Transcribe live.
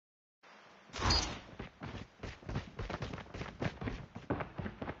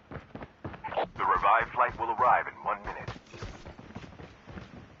Revived flight will arrive in 1 minute.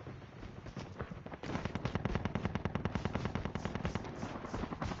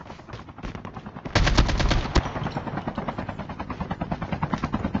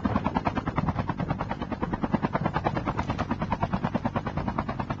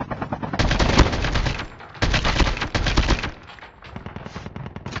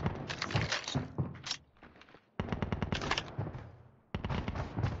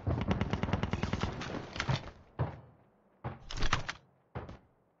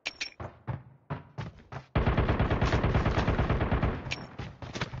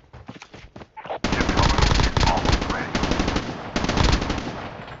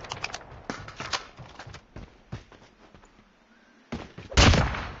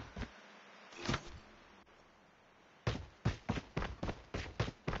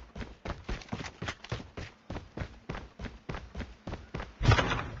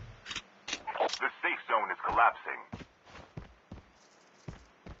 The safe zone is collapsing.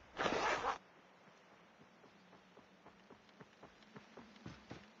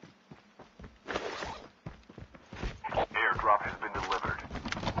 Airdrop has been delivered.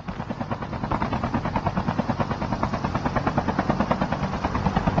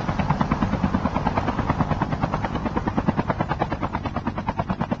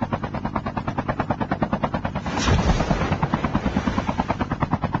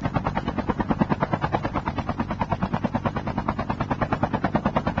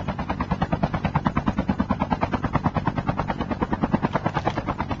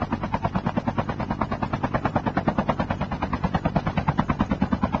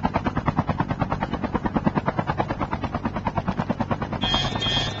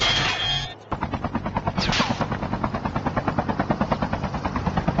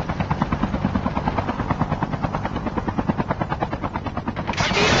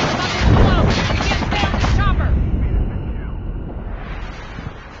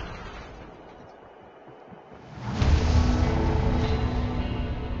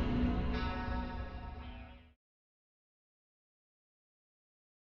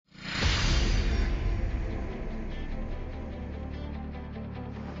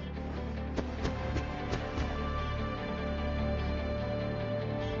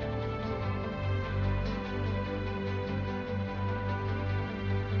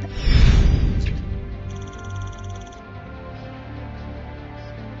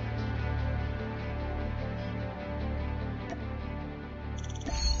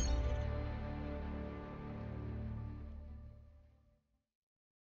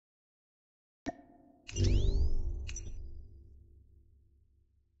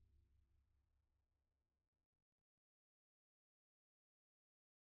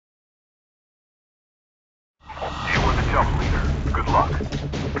 You were the jump leader. Good luck.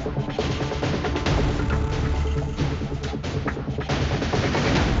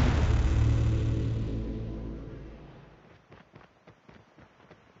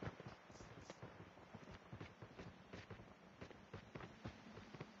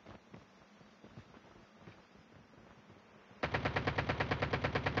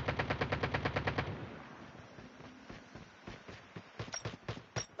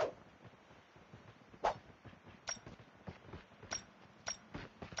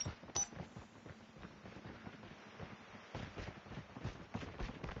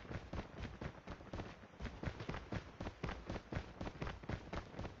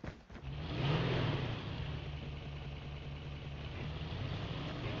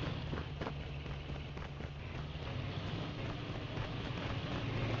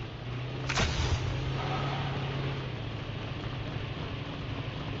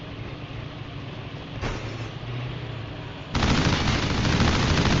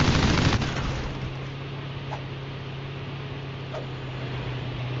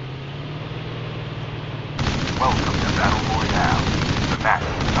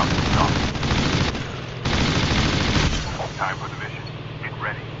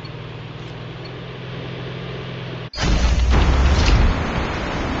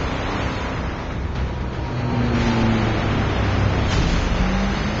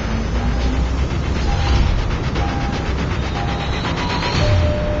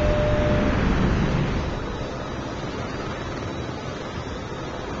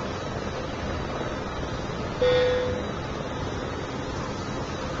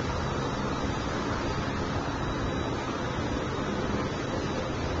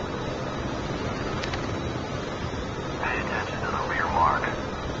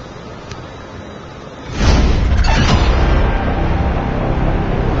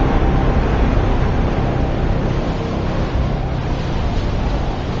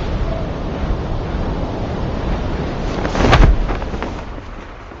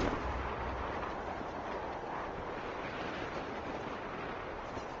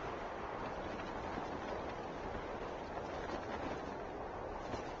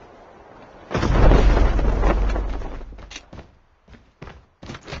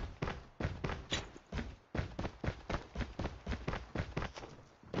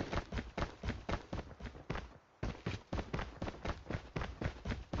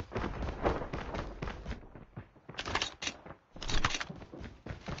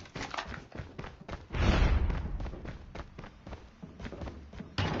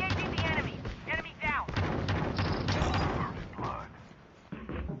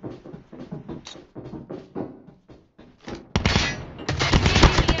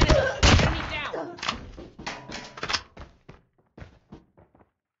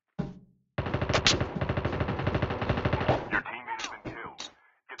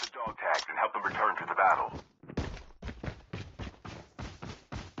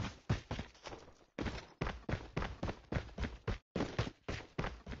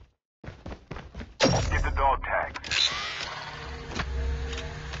 dog tags.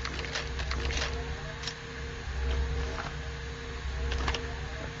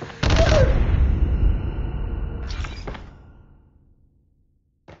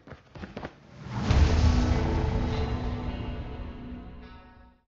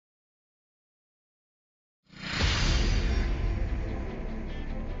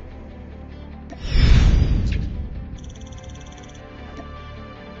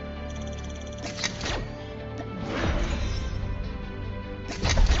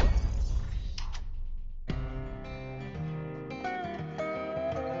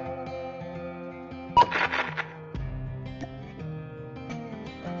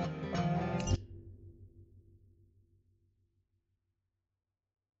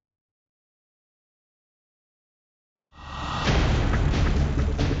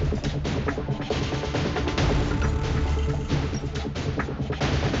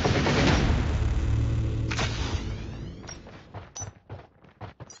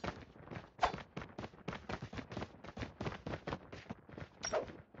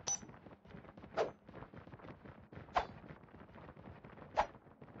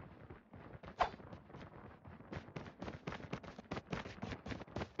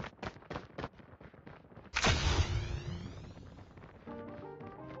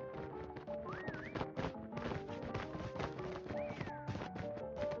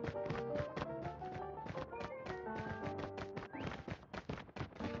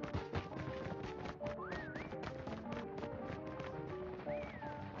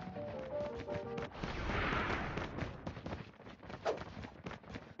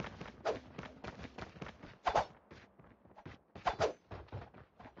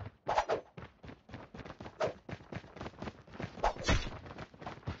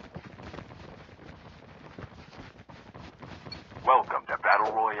 Welcome to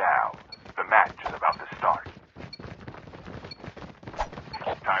Battle Royale. The match is about to start.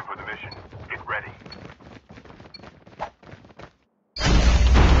 Time for the mission. Get ready.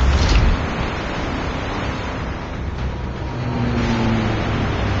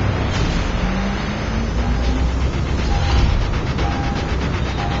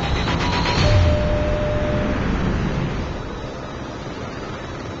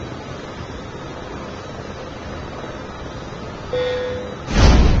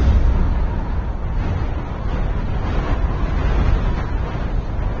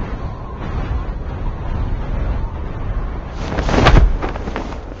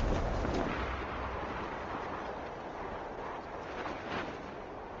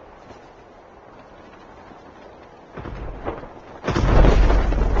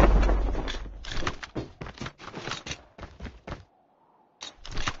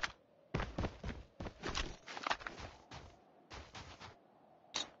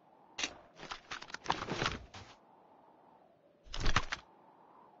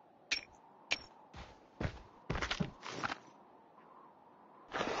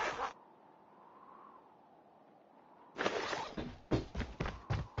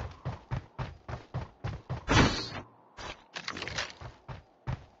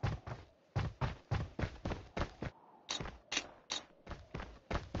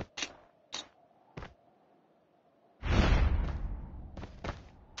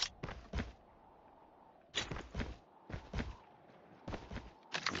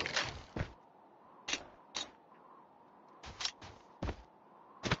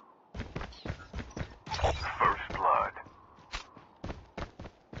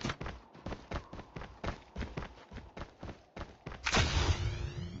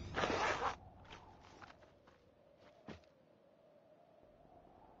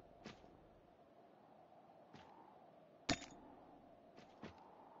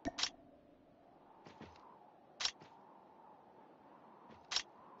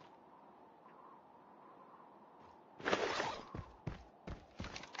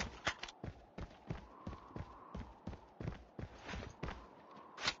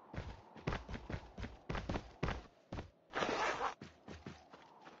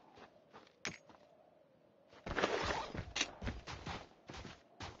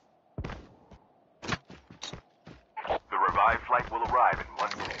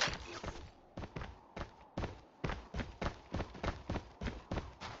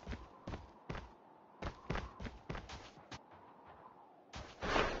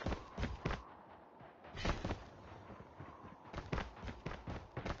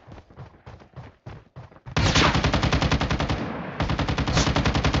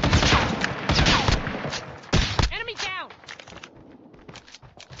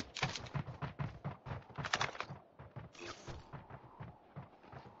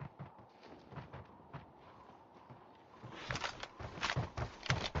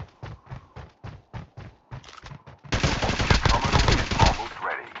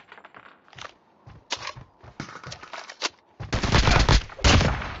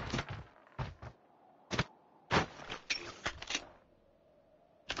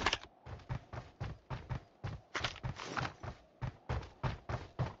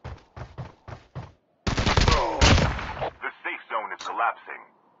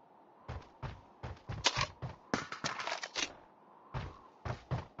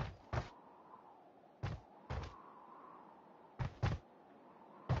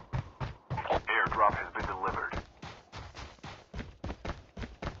 Airdrop has been delivered.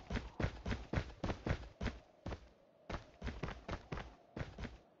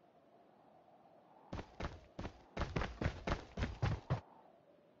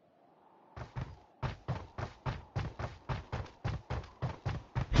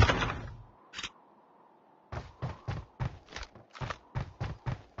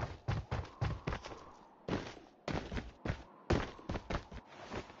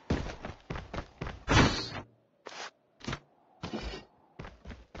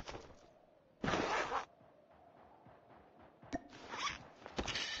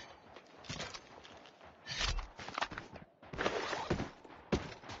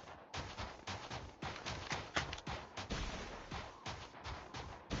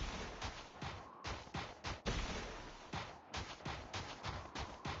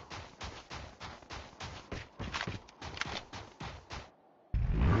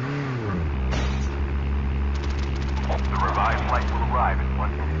 The revived flight will arrive in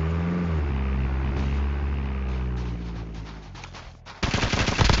 1 minute.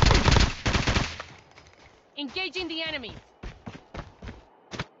 Engaging the enemy.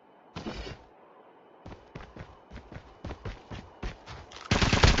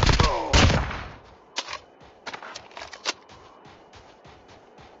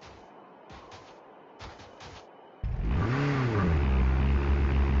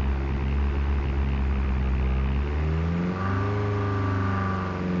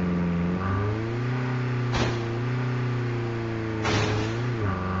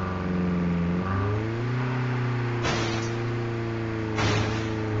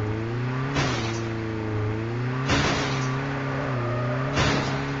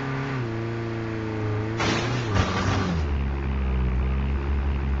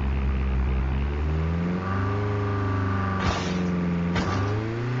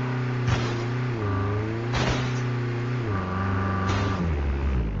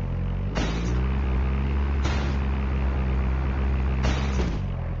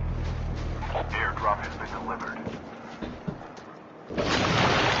 Airdrop has been delivered.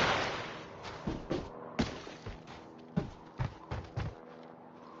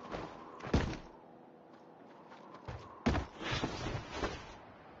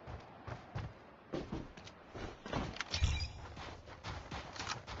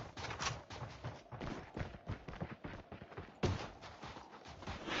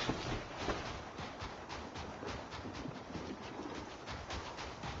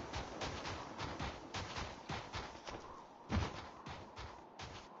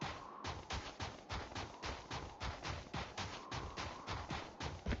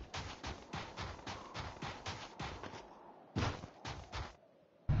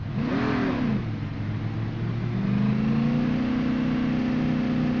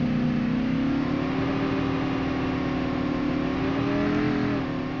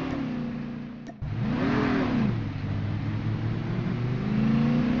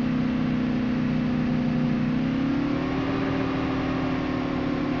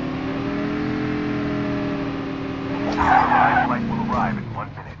 Flight will arrive in 1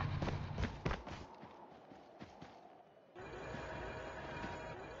 minute.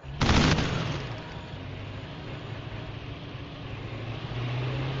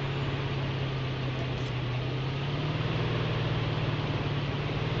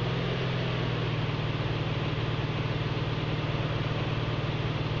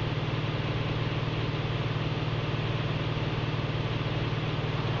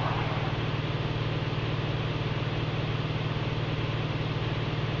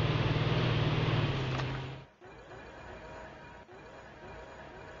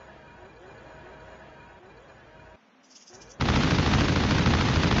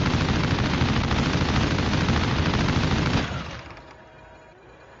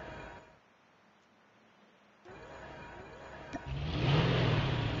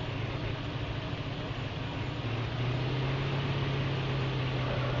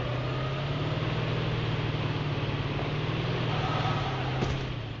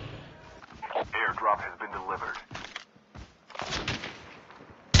 Airdrop has been delivered.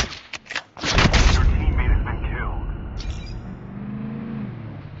 Your teammate has been killed.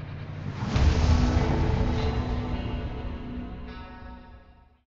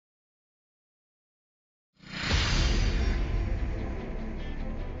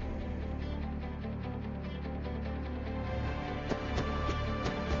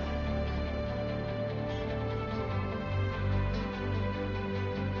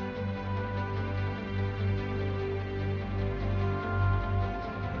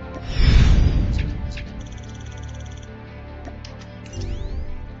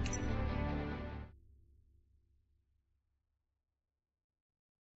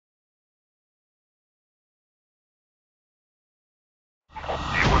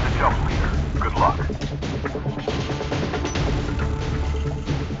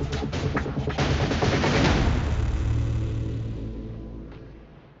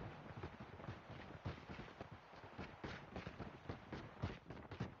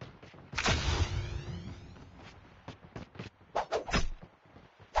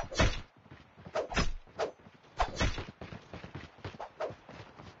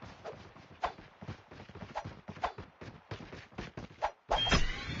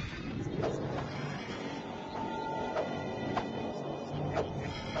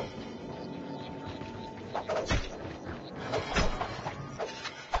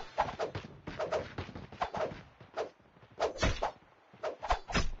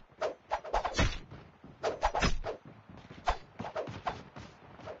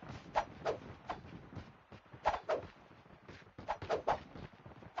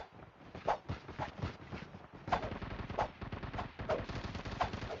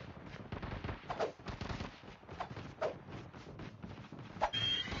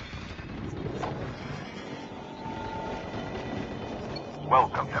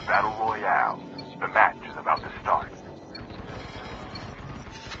 Welcome to Battle Royale. The match is about to start.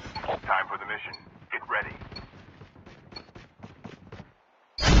 Time for the mission. Get ready.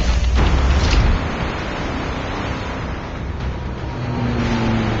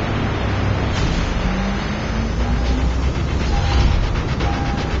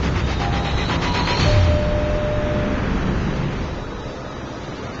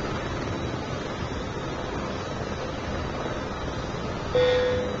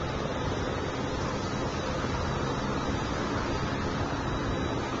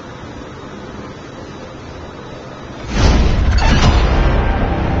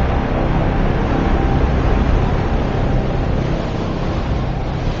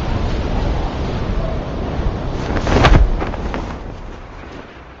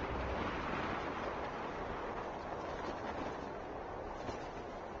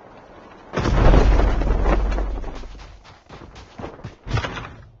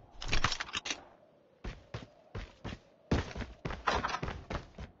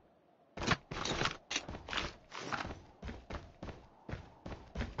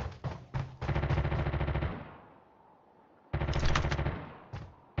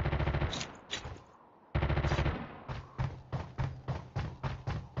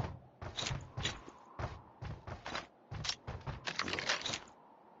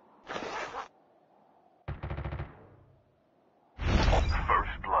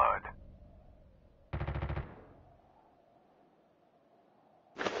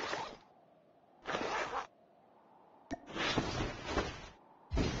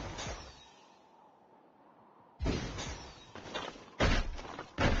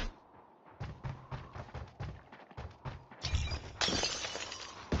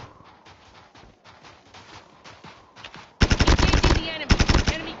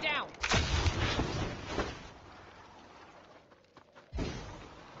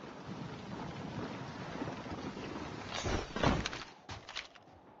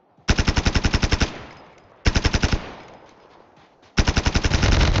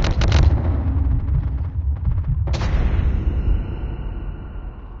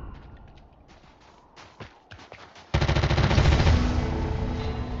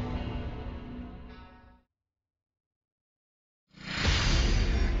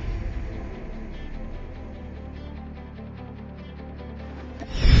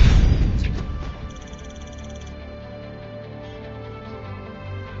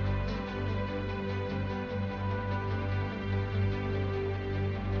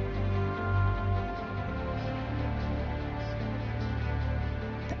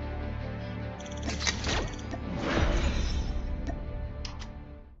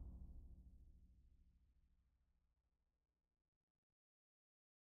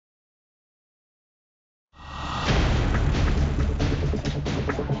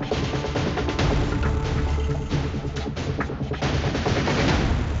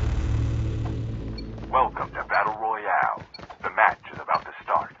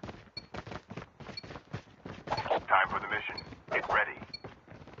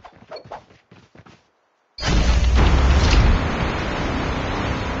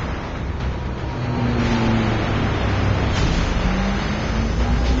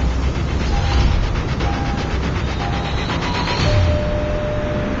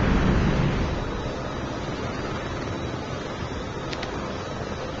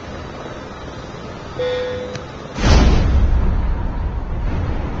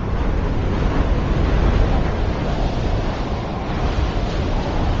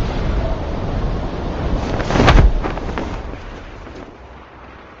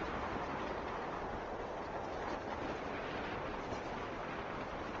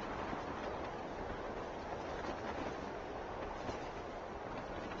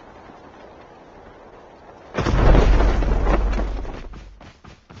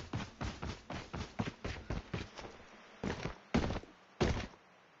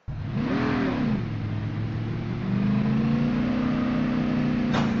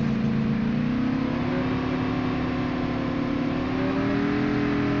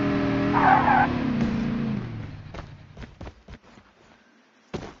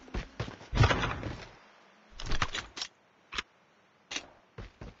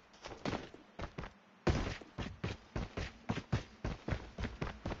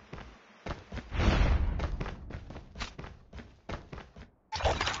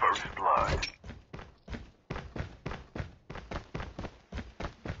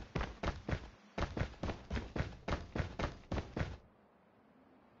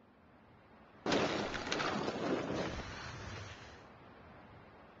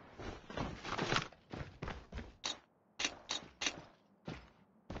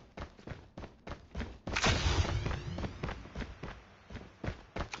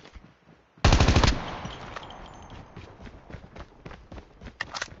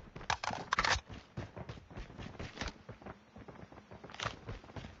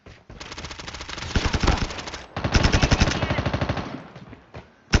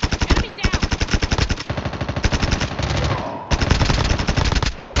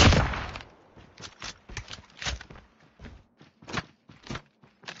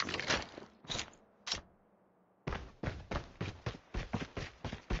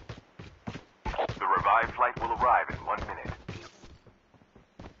 Revived flight will arrive in 1 minute.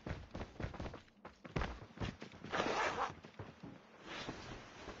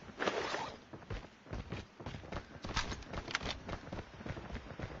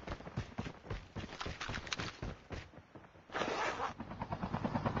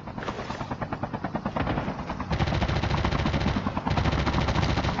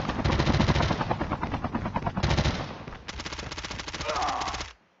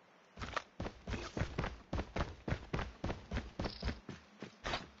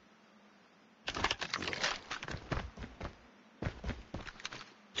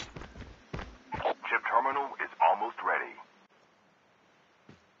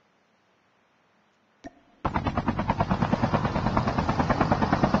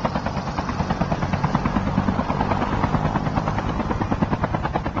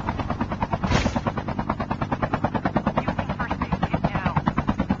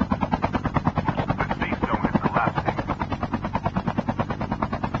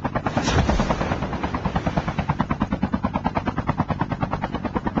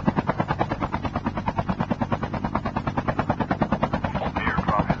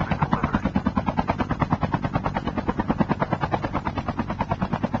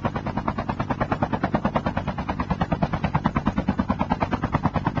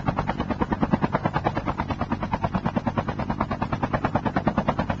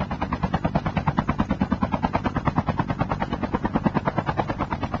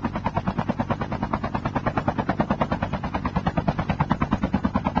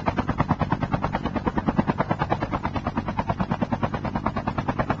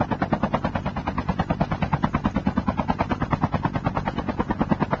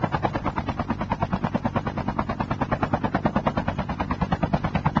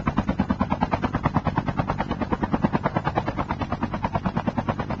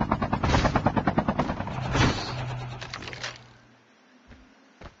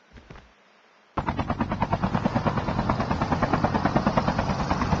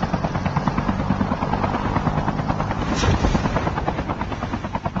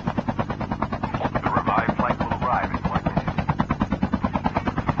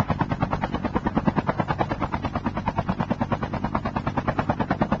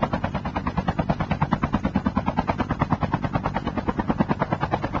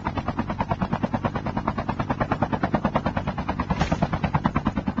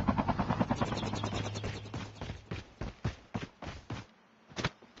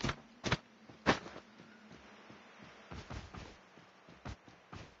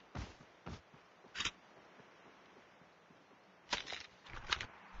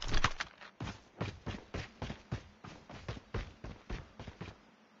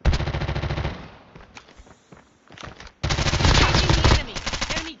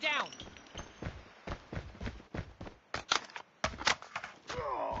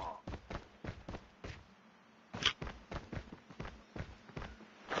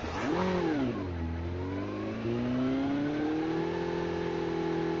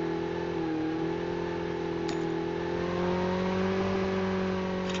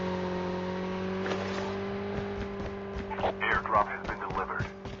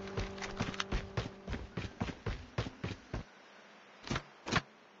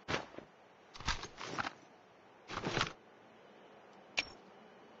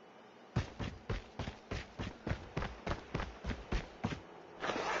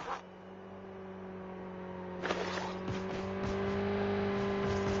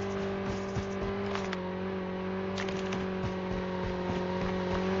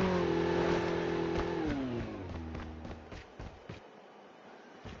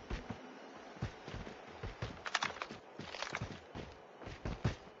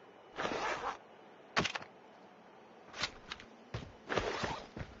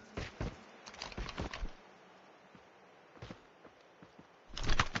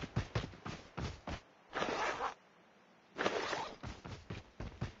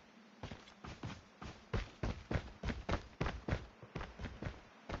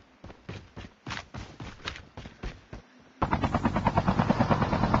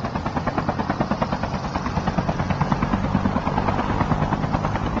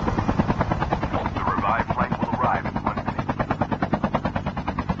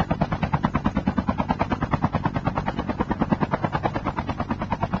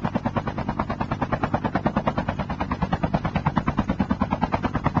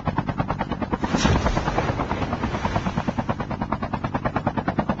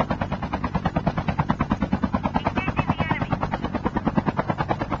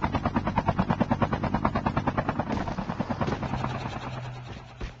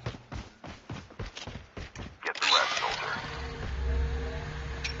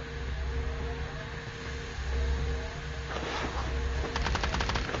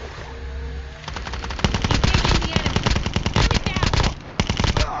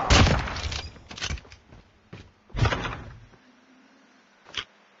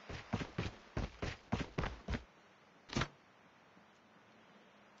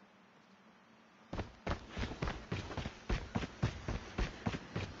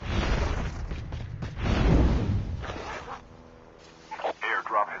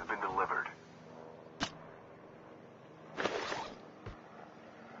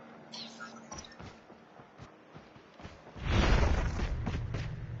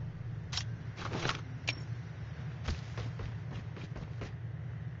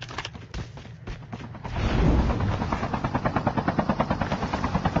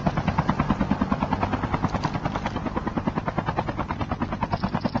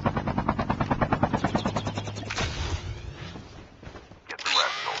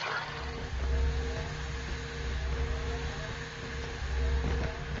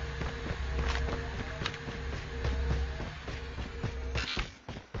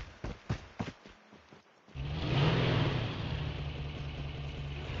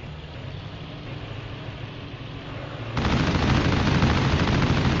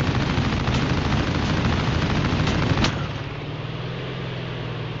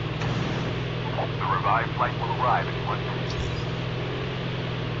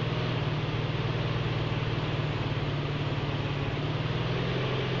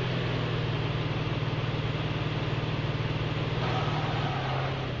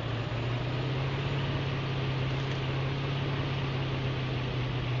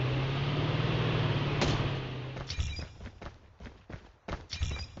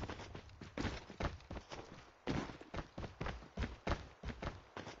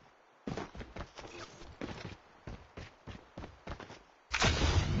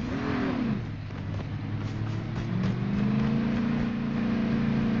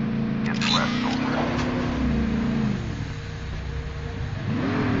 Get some rest, soldier.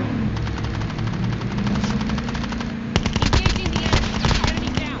 Engaging the enemy.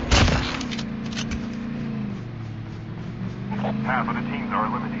 Enemy down. Half of the teams are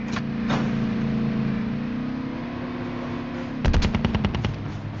eliminated.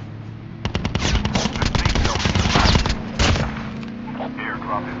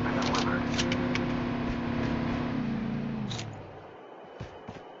 Airdrop has been delivered.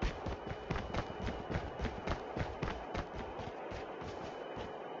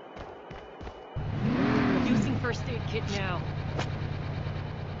 Using first aid kit now.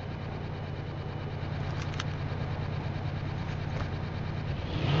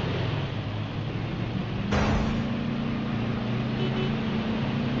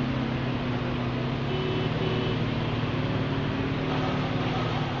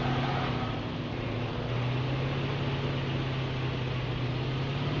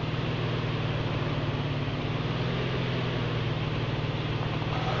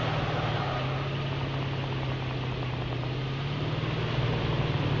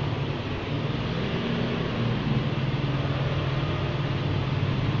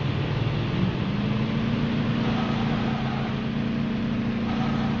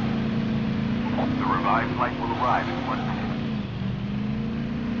 The revived flight will arrive in 1 minute.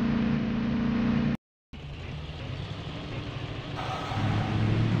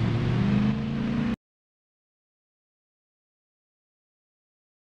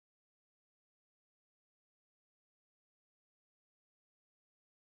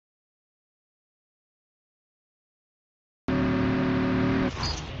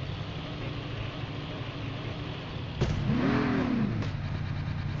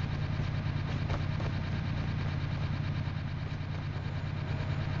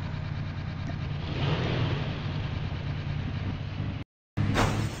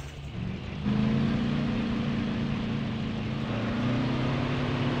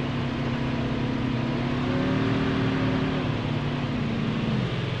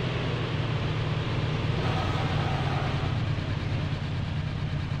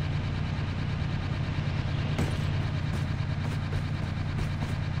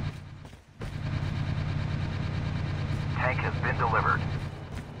 Tank has been delivered.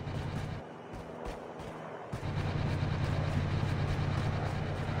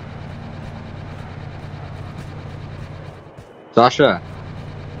 Sasha.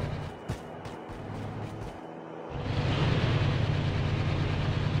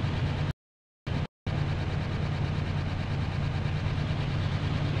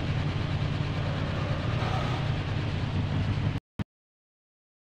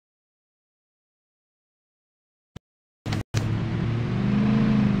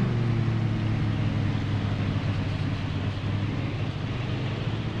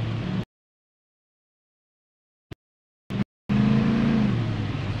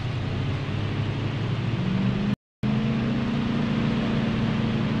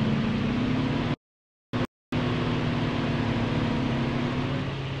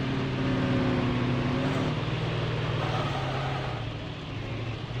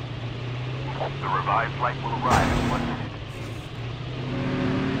 The revived flight will arrive in 1 minute.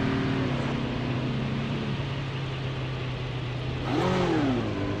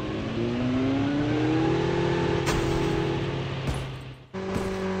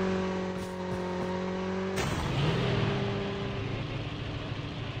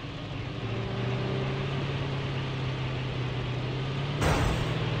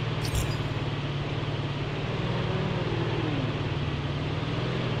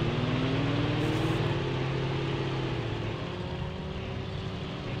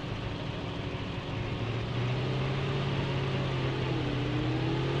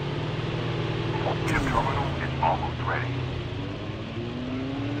 Ship terminal is almost ready.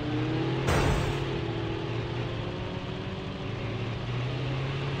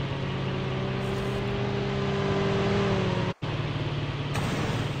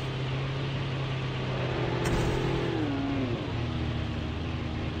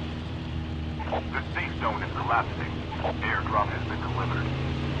 The safe zone is collapsing. Airdrop has been delivered.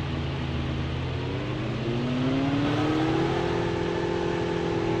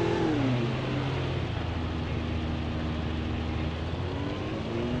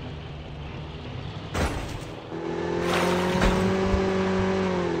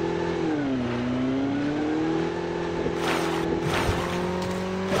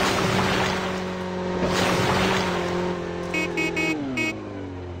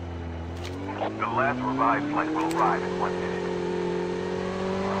 The last revived flight will arrive in 1 minute.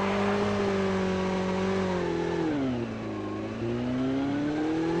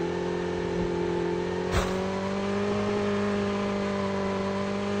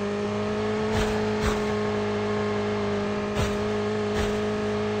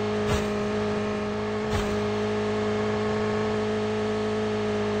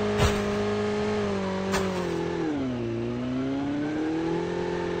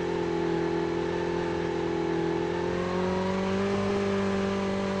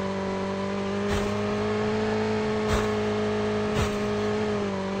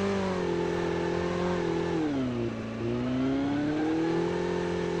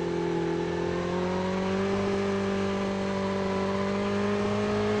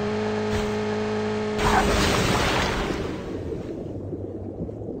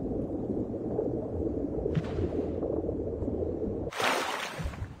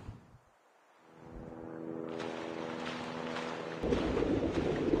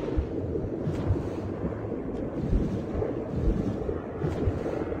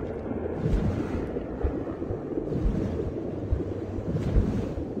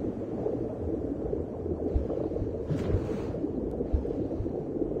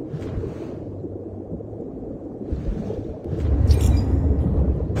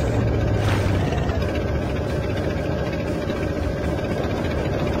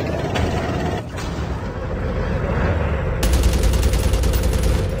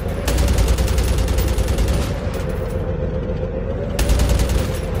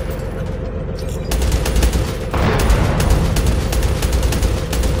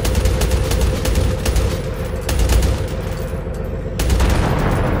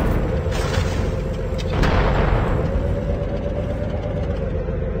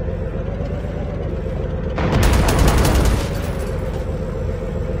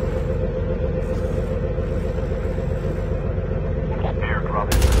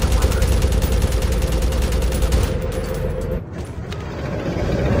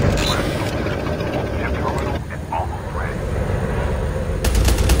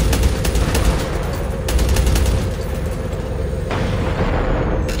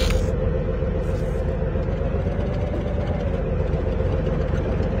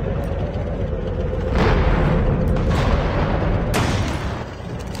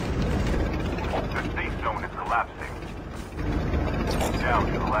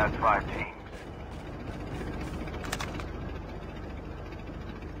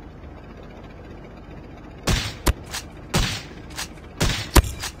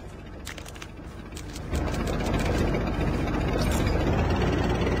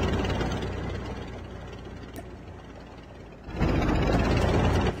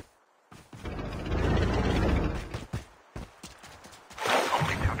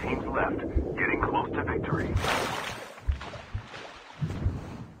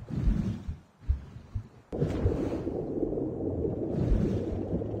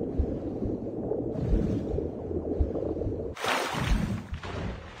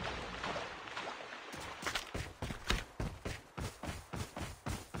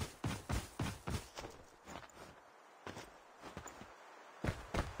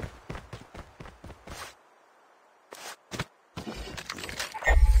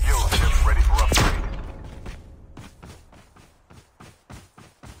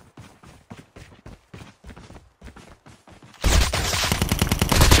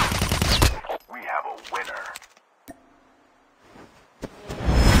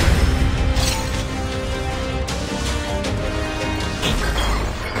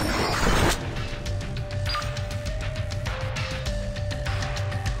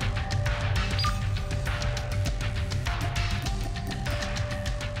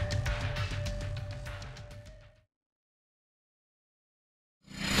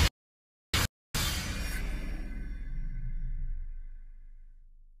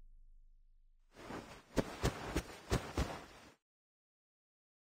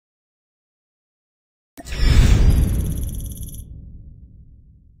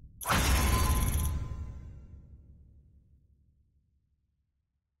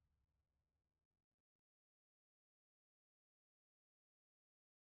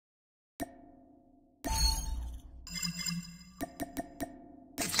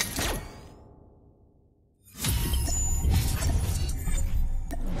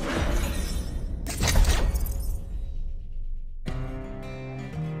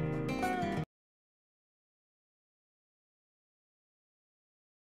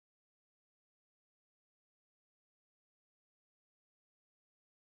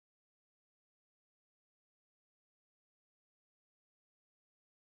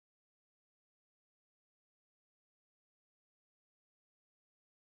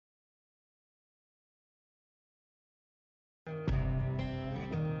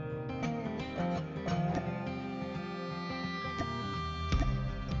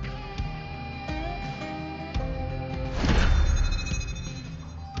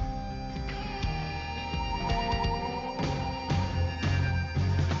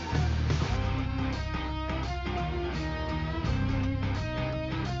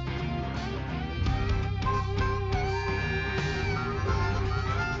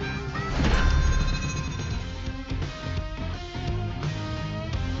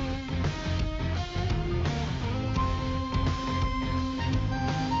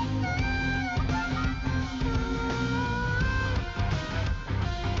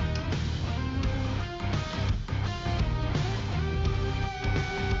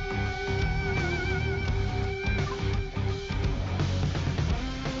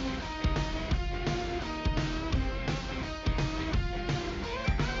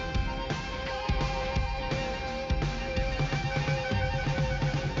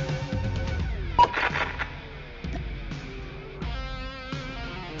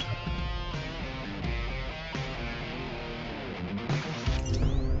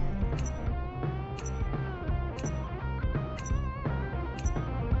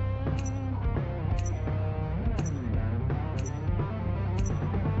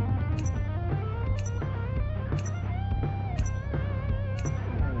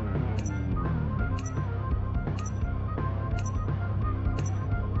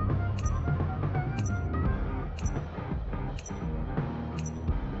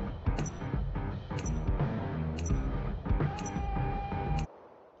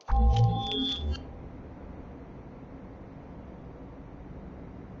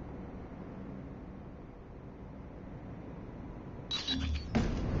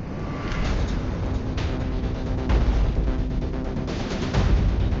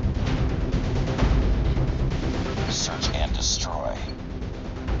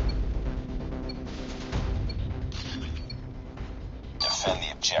 Defend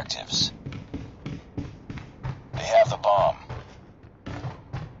the objectives. They have the bomb.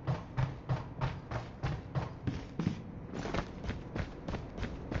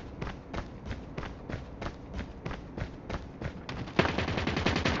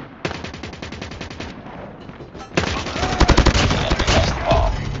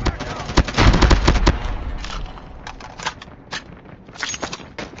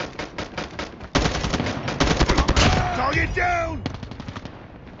 Target down!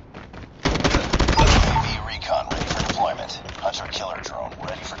 UAV recon ready for deployment. Hunter-killer drone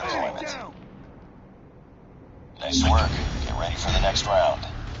ready for deployment. Down! Nice work. Get ready for the next round.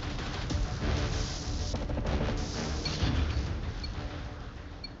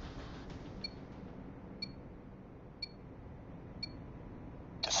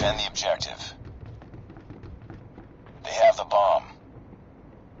 Defend the objective. They have the bomb.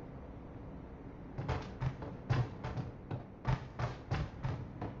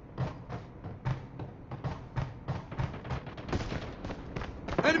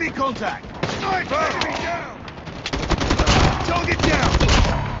 Enemy contact! Sniper! Enemy down! Target down!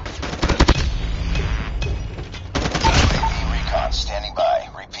 UAV recon standing by.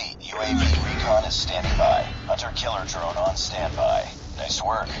 Repeat, UAV recon is standing by. Hunter-killer drone on standby. Nice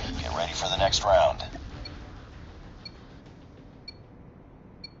work. Get ready for the next round.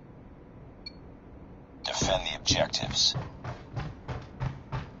 Defend the objectives.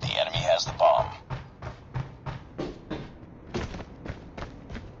 The enemy has the bomb.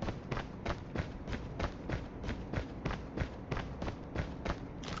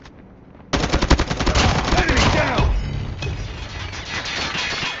 Enemy down!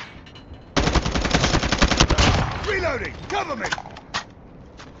 Reloading! Cover me!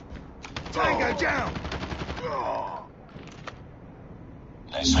 Tango down!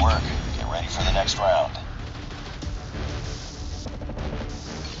 Nice work. Get ready for the next round.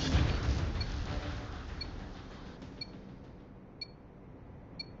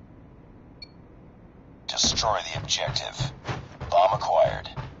 Destroy the objective. Bomb acquired.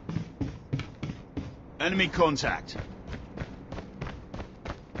 Enemy contact.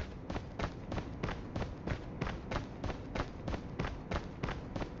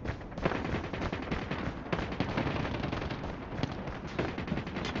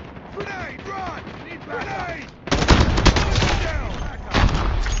 Grenade! Run! Need grenade! Down!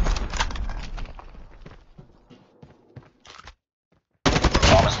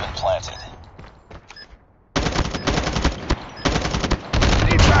 Bomb has been planted.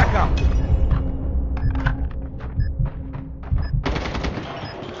 Need backup!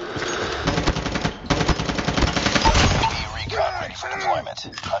 UAV recon ready for deployment.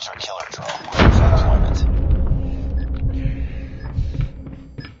 Hunter-killer drone ready for deployment.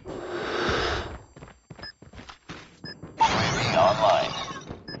 UAV online.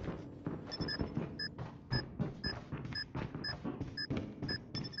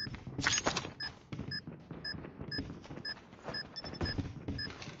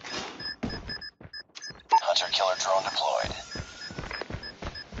 Hunter-killer drone deployed.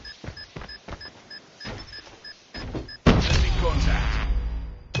 Enemy contact.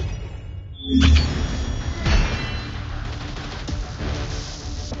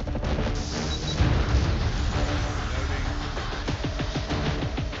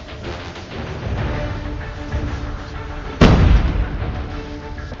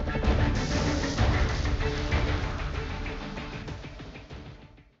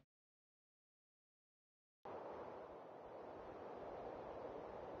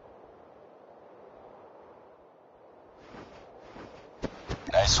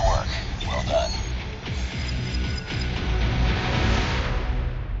 Nice work. Well done.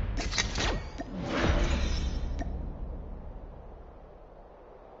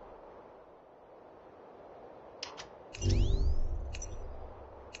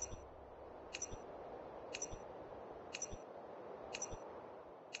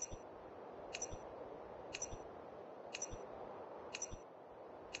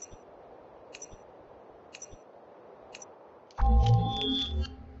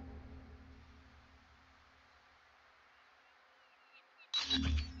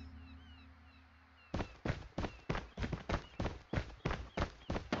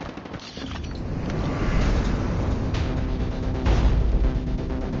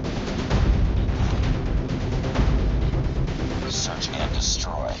 Search and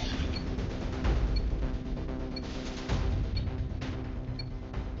destroy.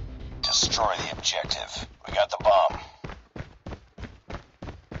 Destroy the objective. We got the bomb.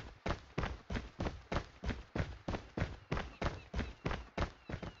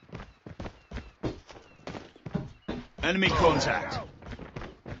 Enemy contact.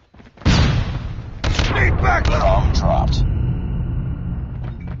 Back up! Bomb dropped.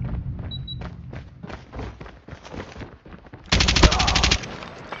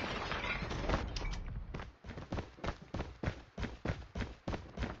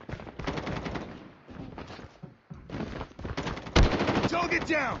 Target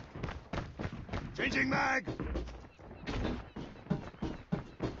down! Changing mag!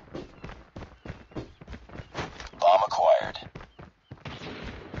 Bomb acquired.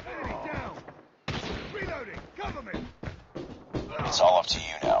 Enemy down! Reloading! Cover me! It's all up to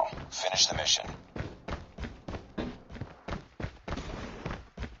you now. Finish the mission.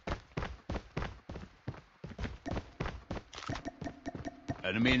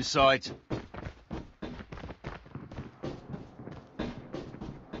 Enemy in sight.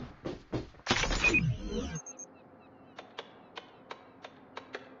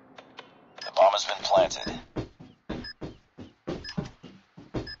 The bomb has been planted.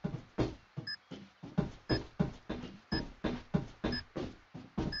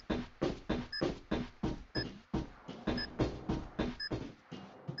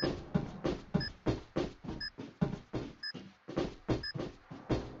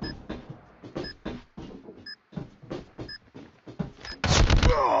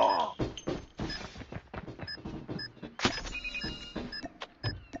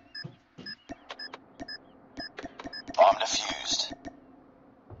 Bomb defused.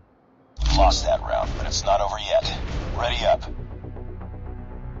 Lost that round, but it's not over yet. Ready up.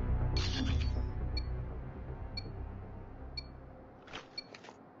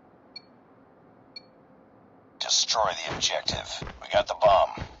 Destroy the objective. We got the bomb.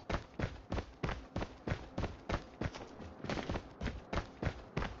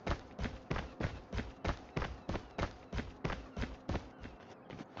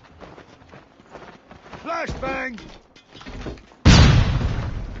 Flashbang!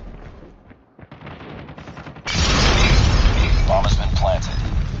 Bomb has been planted.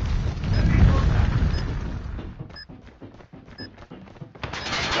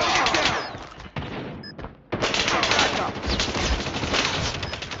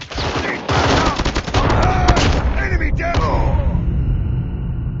 Enemy down!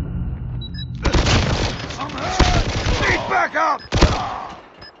 I'm hurt! Need backup!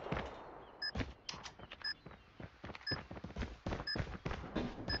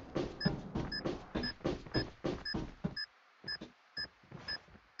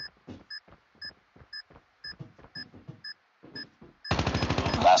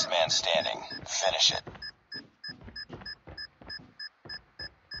 Last man standing. Finish it.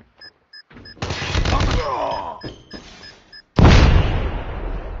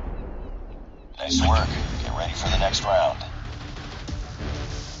 Nice work. Get ready for the next round.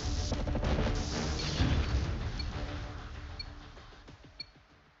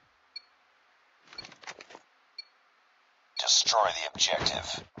 Destroy the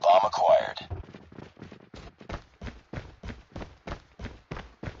objective. Bomb acquired.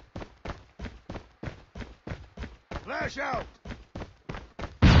 Flash out!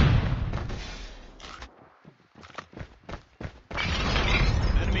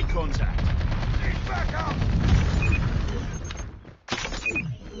 Enemy contact. Need backup!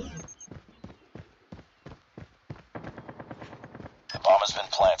 The bomb has been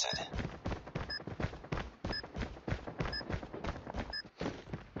planted.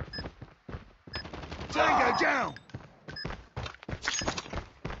 Tango down!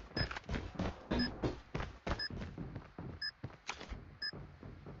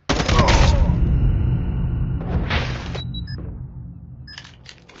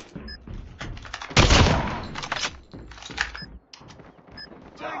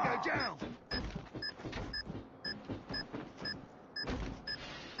 Tango down!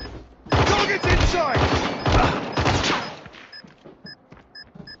 Target's inside!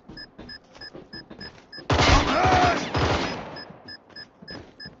 I'm hurt!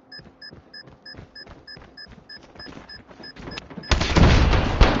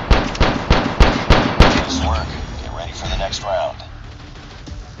 Nice work. Get ready for the next round.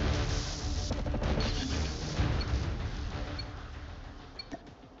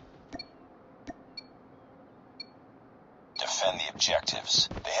 Defend the objectives.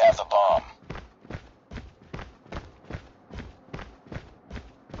 They have the bomb.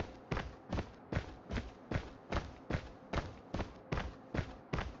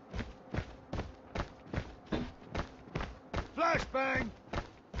 Flashbang!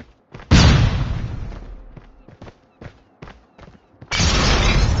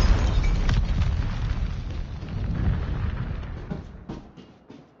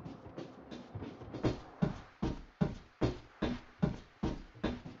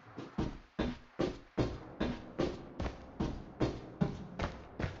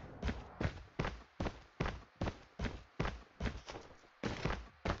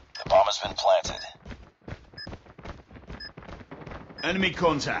 has been planted. Enemy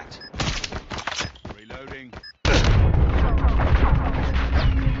contact. Reloading.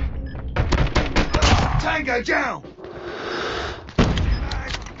 Tango down!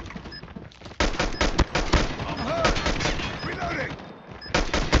 I'm hurt! Reloading!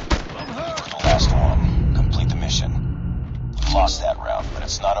 I'm hurt! The last one. Complete the mission. You've lost that round, but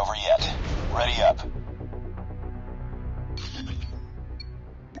it's not over yet. Ready up.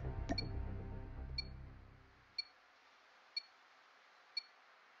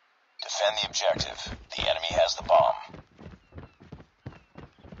 Defend the objective. The enemy has the bomb.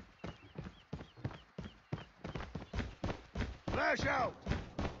 Flash out!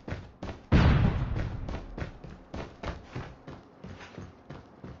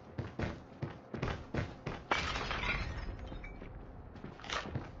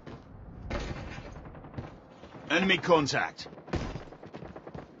 Enemy contact.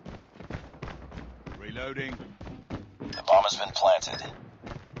 Reloading. The bomb has been planted.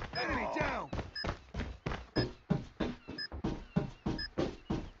 Enemy down!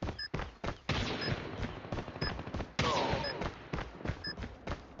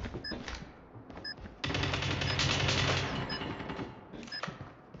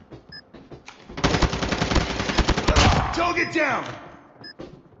 Target down!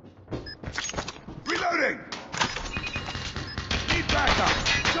 Reloading! Need backup!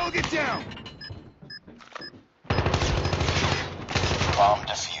 Target down! Bomb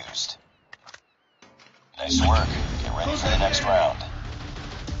defused. Nice work. Get ready for the next round.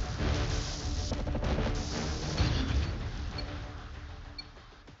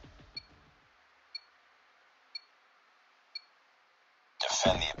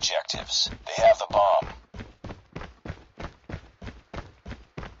 Defend the objectives. They have the bomb.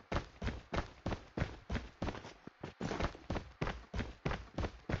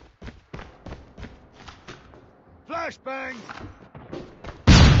 Flashbang!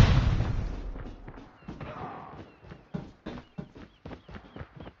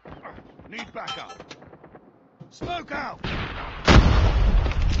 Need backup. Smoke out!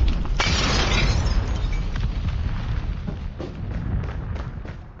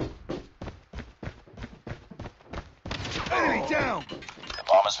 Enemy down! The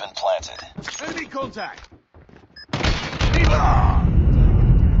bomb has been planted. Enemy contact!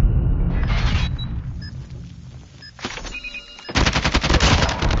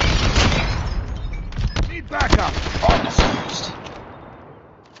 Need backup! Bomb defused.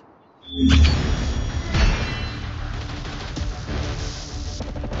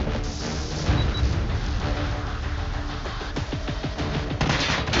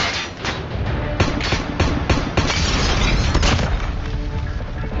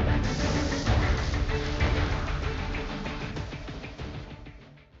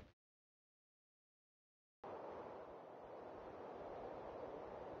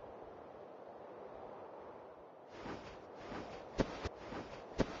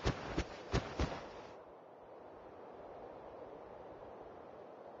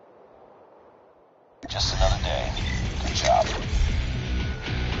 Just another day. Good job.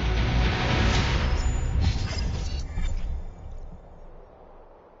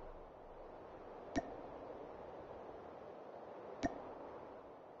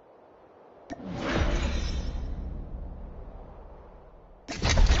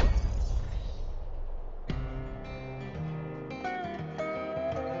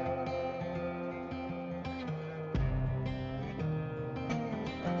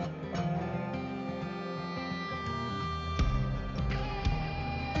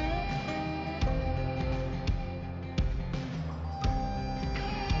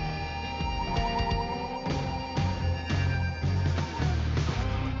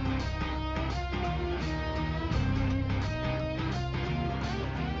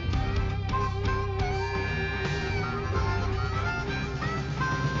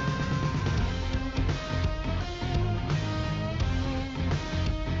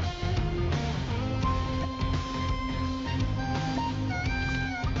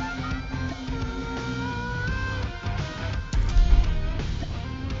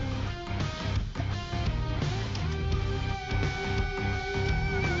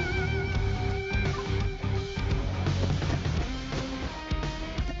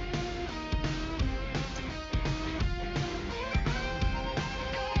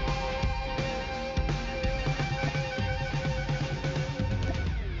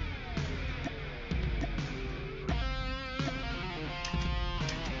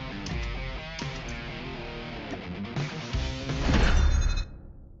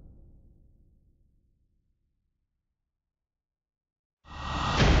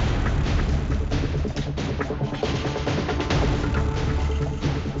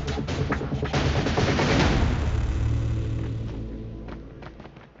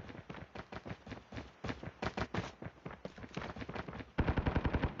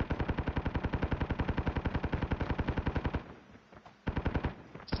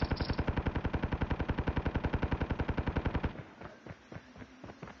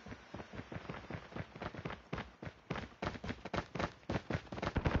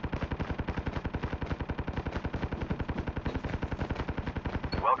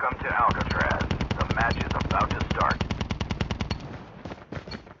 to Alcatraz. The match is about to start.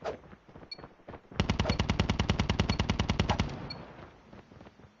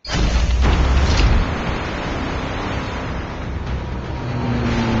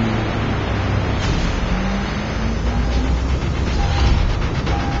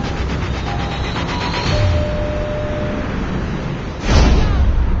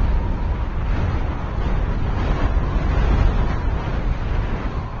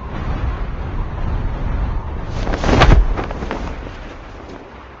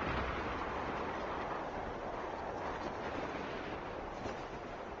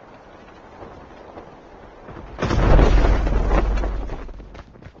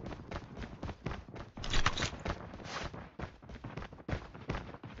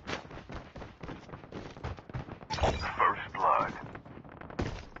 First blood.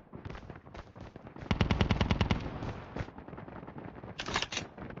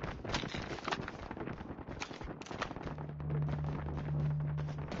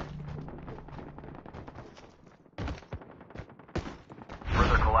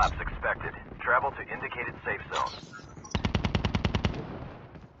 Further collapse expected. Travel to indicated safe zone.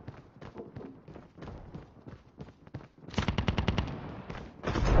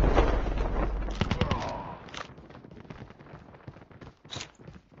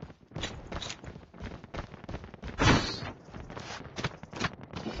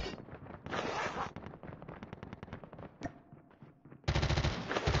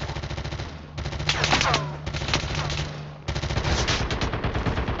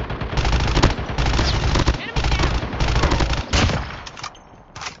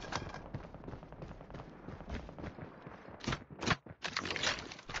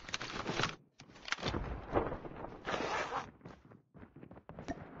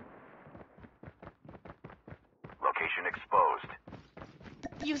 Location exposed.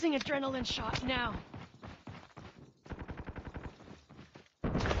 Using adrenaline shot now.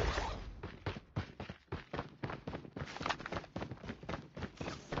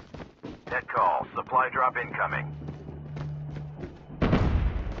 Net call. Supply drop incoming.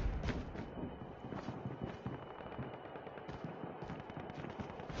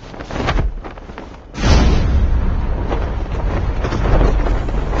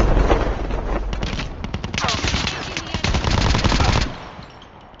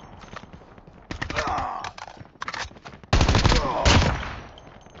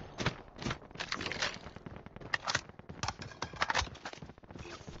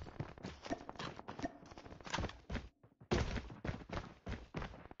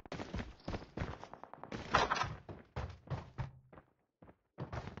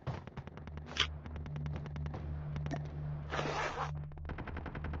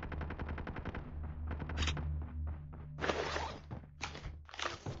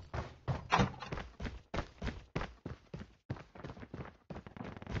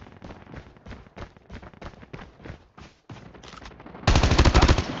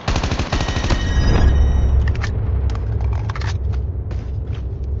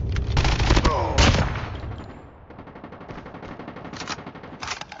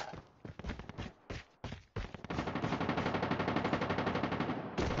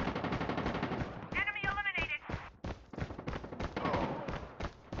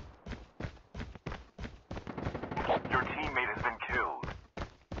 Your teammate has been killed.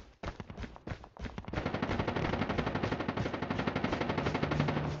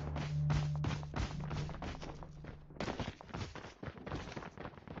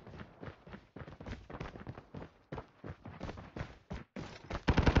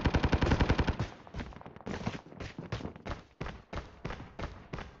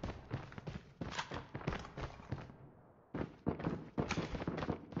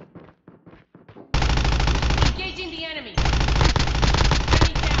 Engaging the enemy.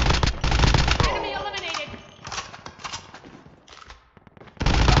 Enemy down. Enemy eliminated.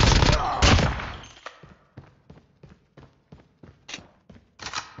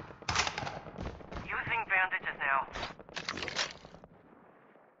 Using bandages now.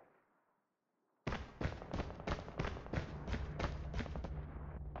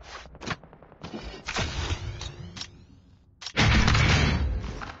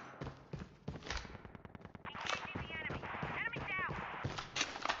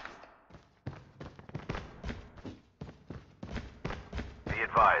 Be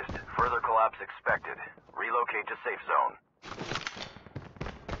advised. Further collapse expected. Relocate to safe zone.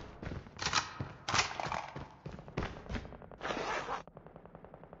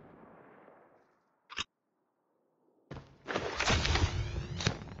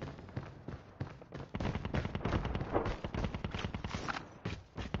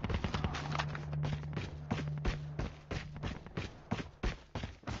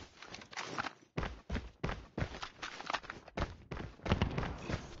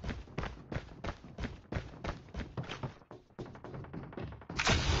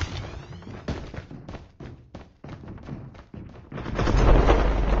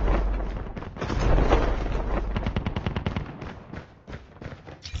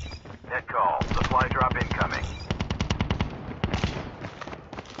 Net call. Supply drop incoming.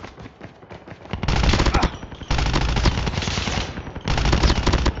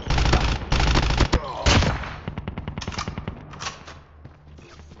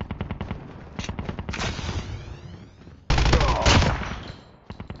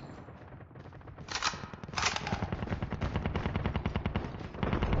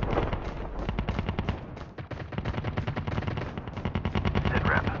 Sit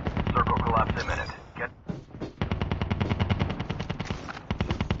rep. Circle collapse imminent. Get...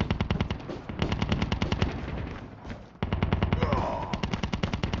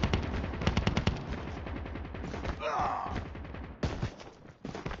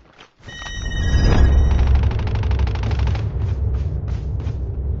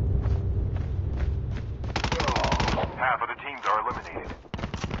 Half of the teams are eliminated.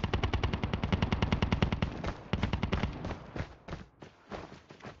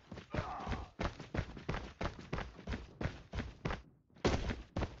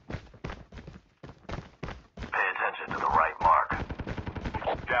 Pay attention to the right mark.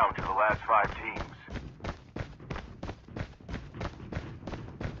 Down to the last 5 teams.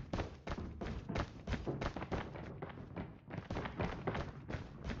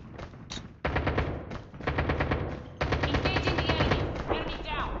 Engaging the enemy. Enemy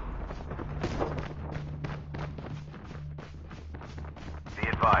down. Be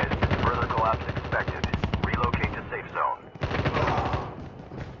advised, further collapse expected. Relocate to safe zone.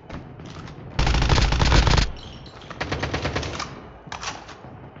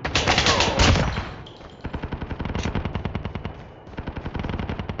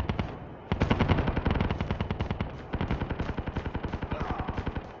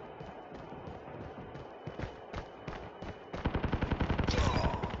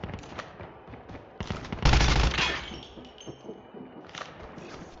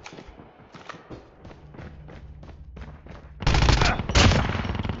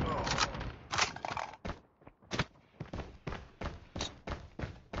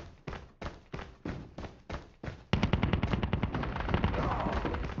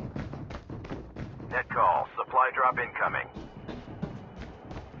 Net call. Supply drop incoming.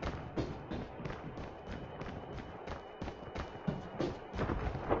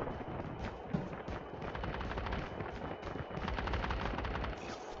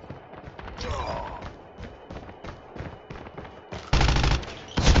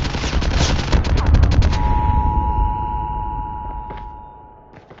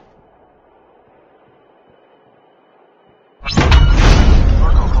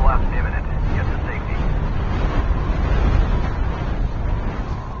 Circle collapse imminent. Get to safety.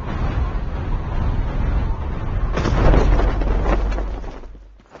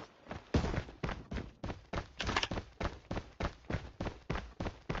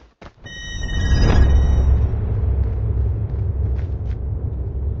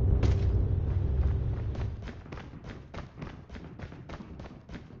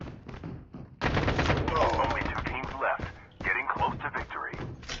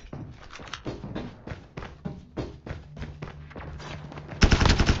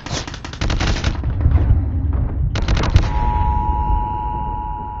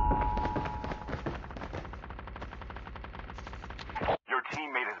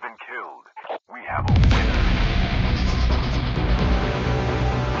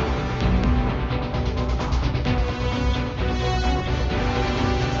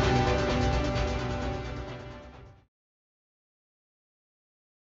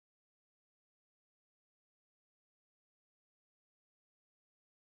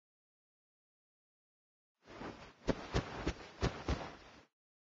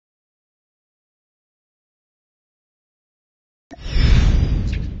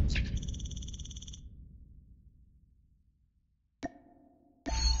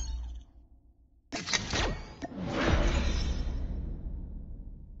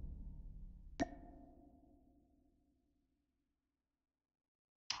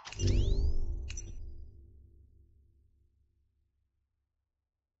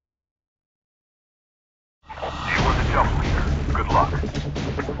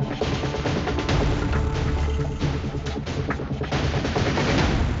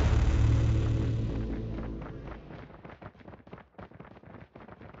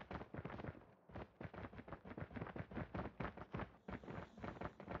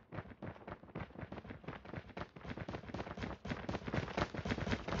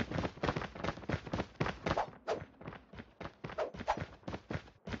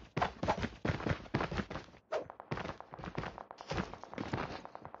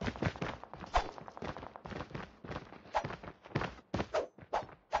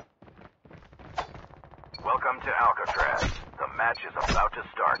 Welcome to Alcatraz. The match is about to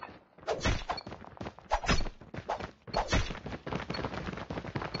start.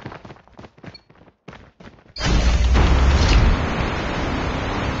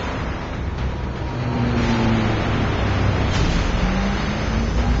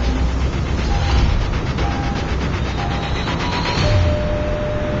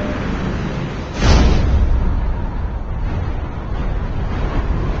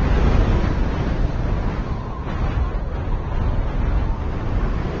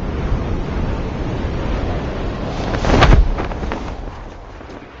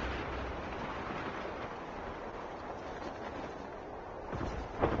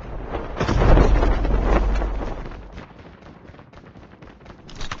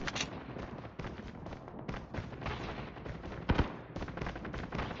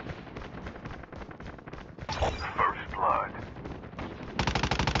 First blood.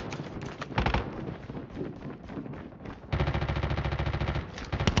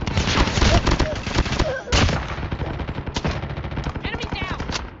 Enemy down!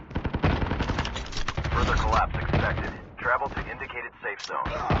 Further collapse expected. Travel to indicated safe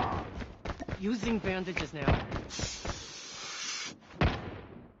zone. Using bandages now.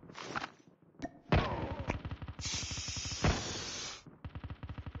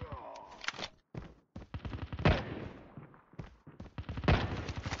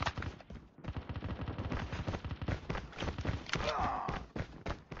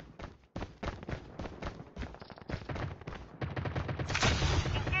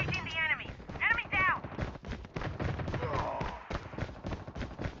 Engaging the enemy. Enemy down.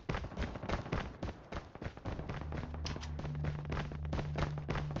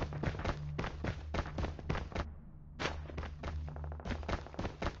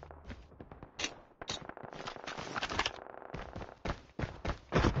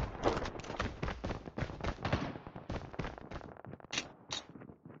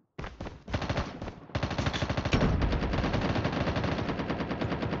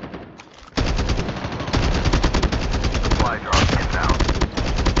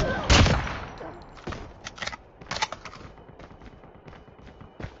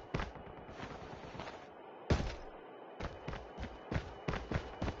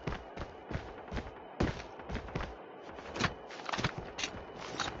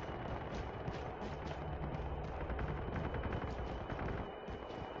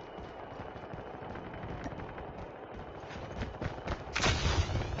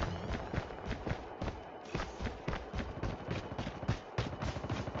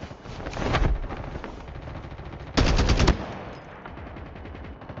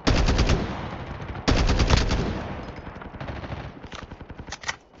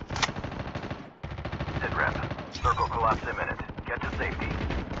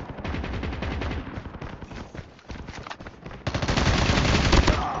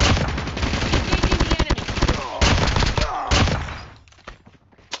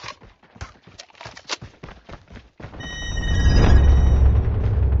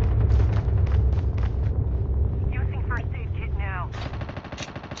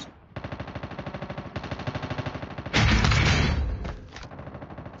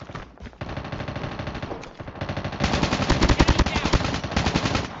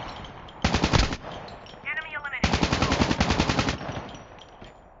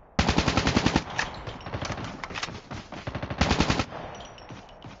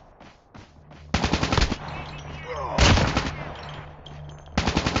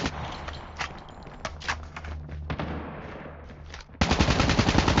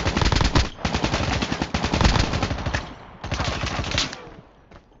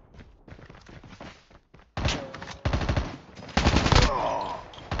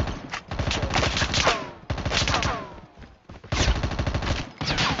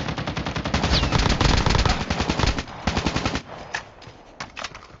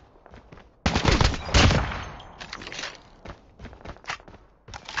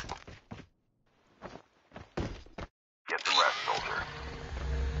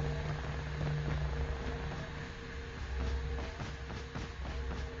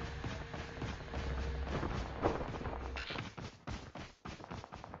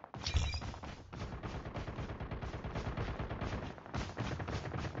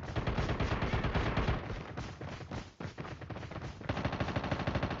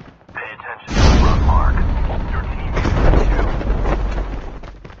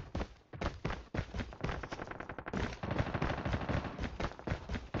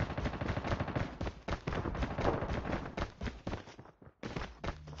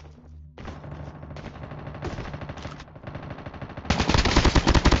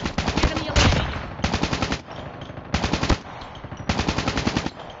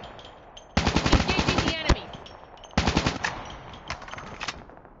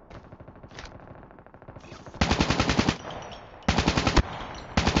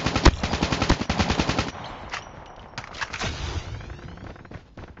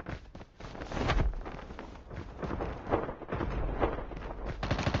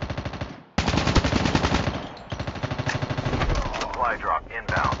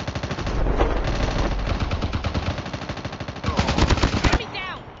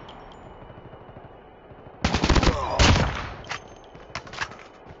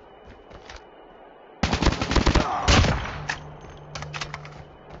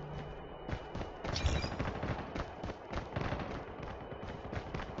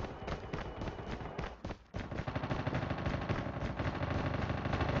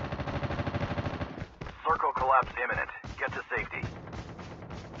 collapse imminent. Get to safety.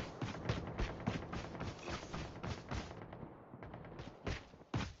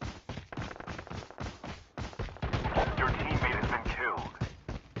 Your teammate has been killed.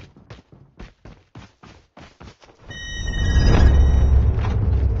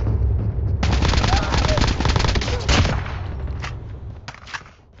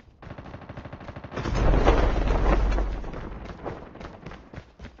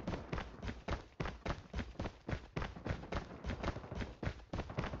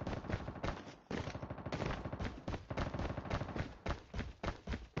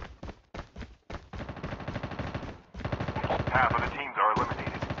 Half of the teams are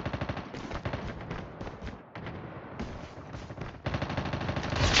eliminated.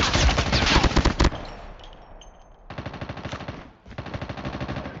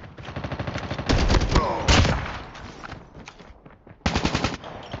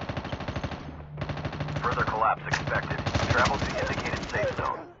 Further collapse expected. Travel to indicated safe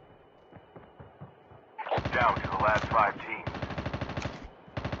zone. Down to the last 5 teams.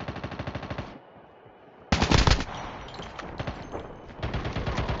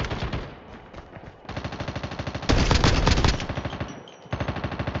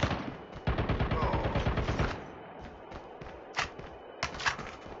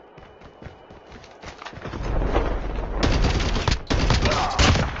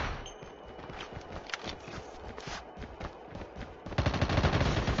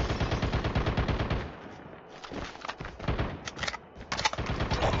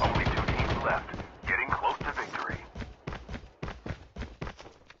 Only 2 teams left. Getting close to victory.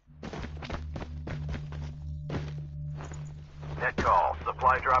 Net call.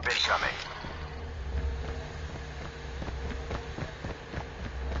 Supply drop incoming.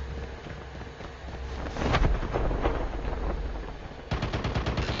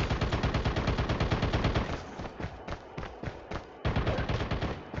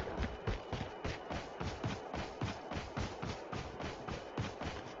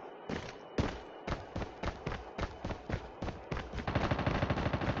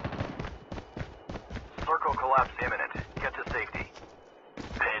 Circle collapse imminent. Get to safety.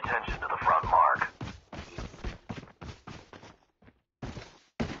 Pay attention to the front mark.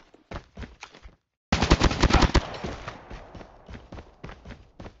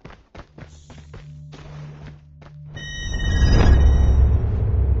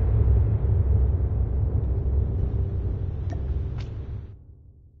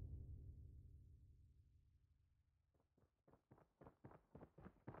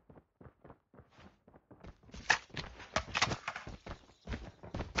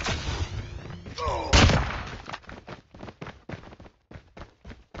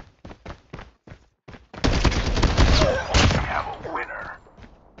 We have a winner.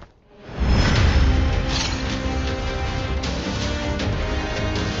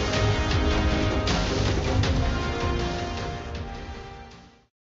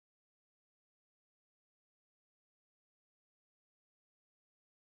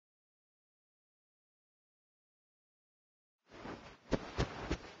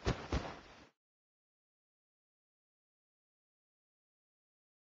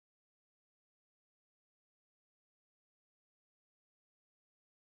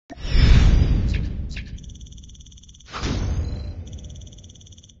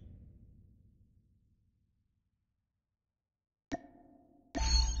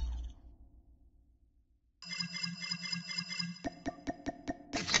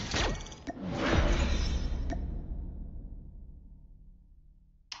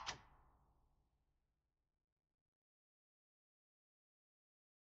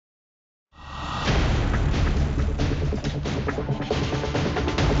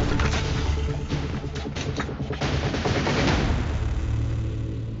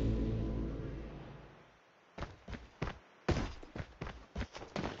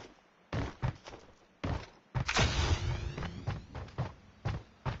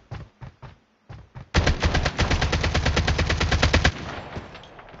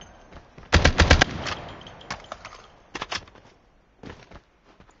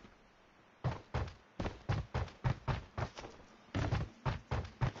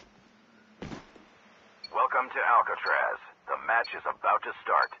 Welcome to Alcatraz. The match is about to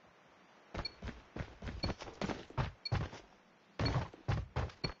start.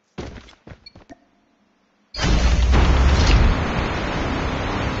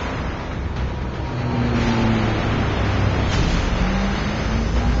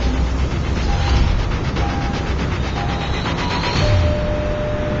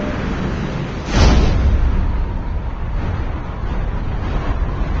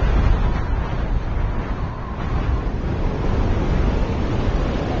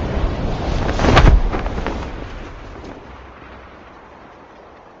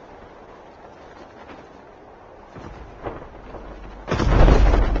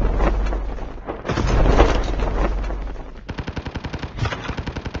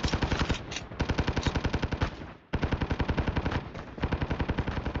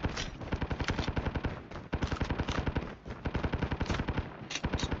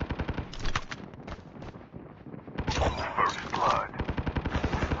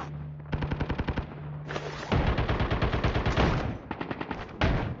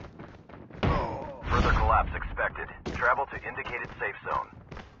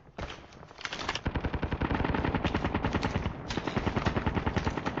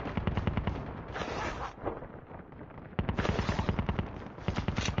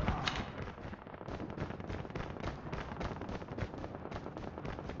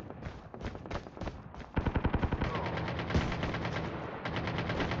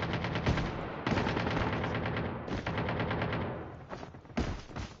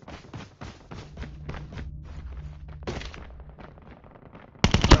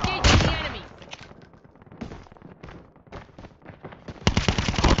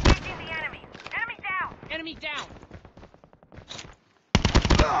 Enemy down!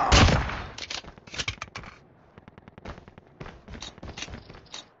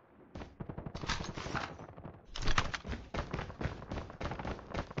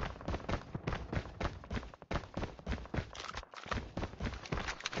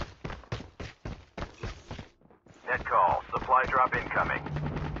 Net call. Supply drop incoming.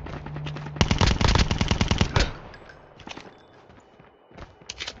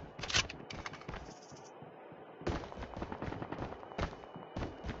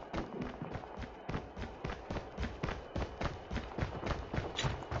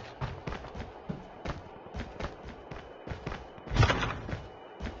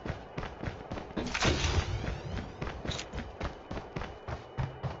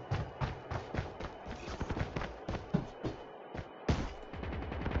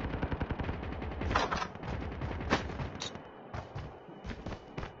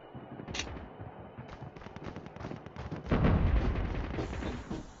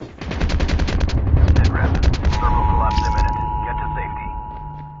 Circle collapse imminent. Get to safety.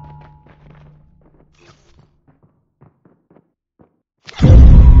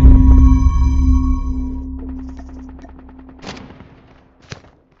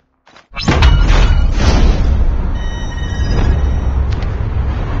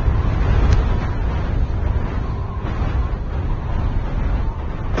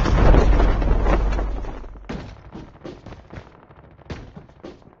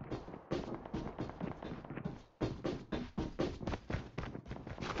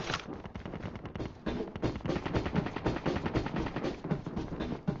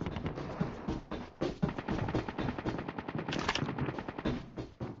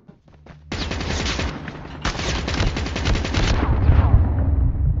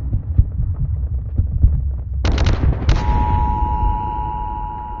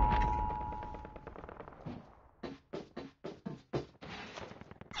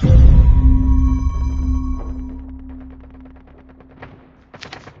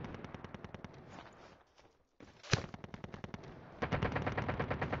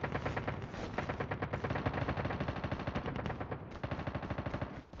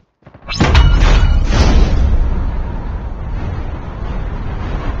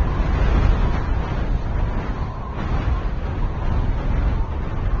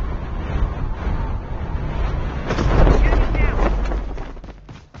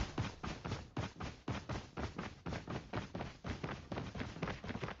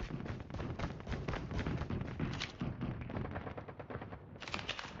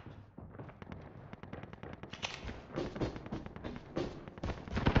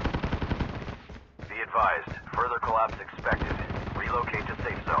 Be advised. Further collapse expected. Relocate to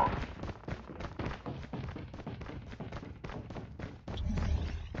safe zone.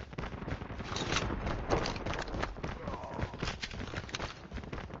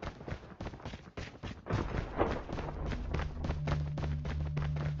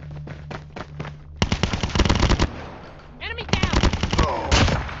 Enemy down!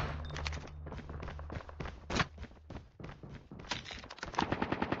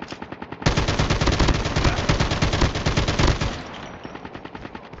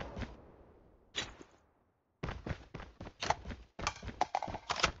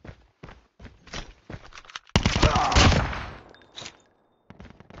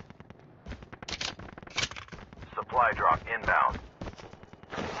 Supply drop inbound.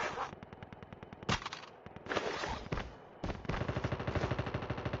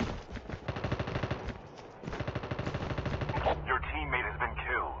 Your teammate has been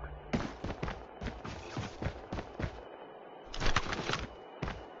killed.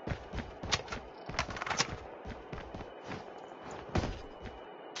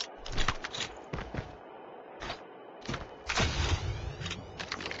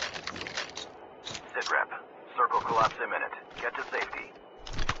 Sit rep. Circle collapse imminent. Get to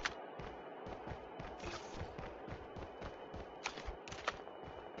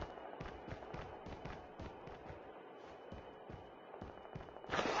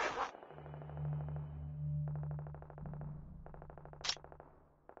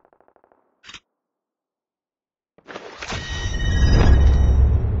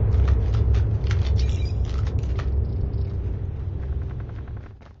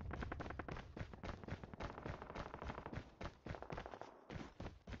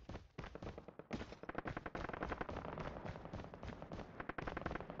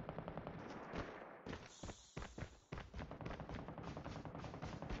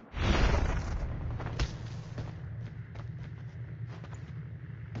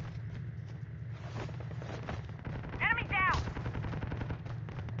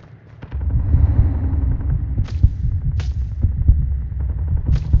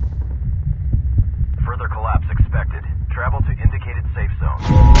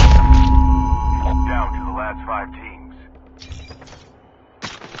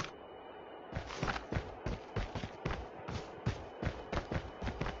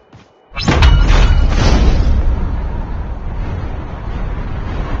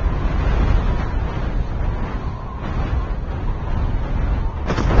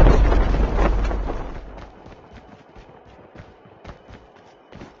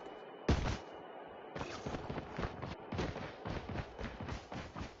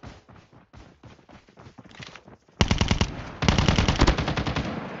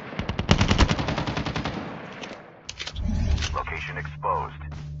location exposed.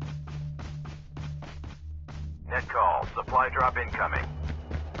 Net call. Supply drop incoming.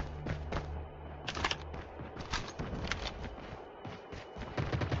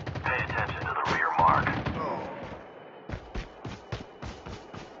 Pay attention to the rear mark.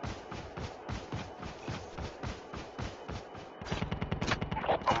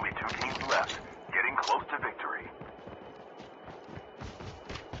 Only 2 teams left. Getting close to victory.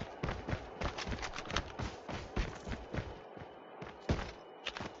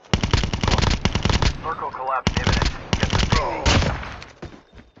 Circle collapse imminent. Get the safety.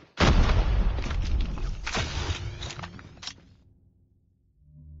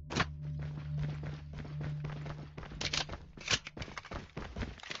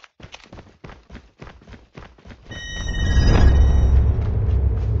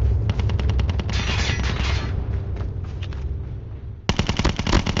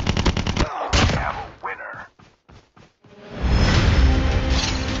 We have a winner.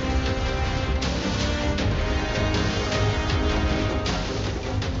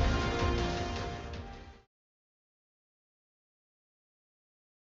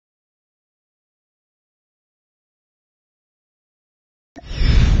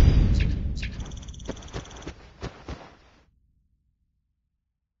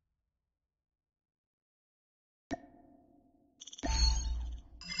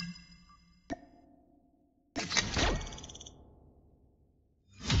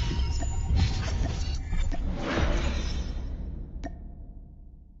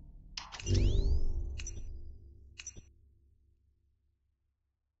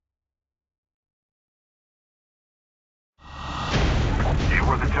 You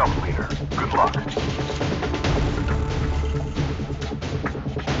were the jump leader. Good luck.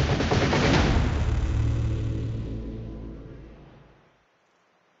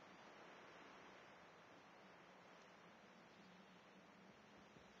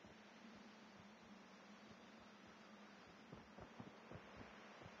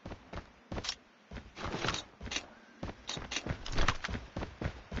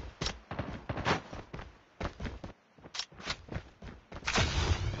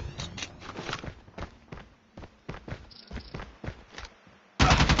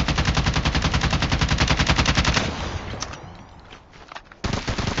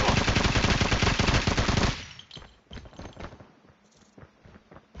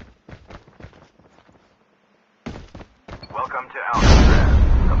 Welcome to Alcatraz.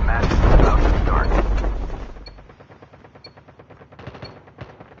 The match is about to start.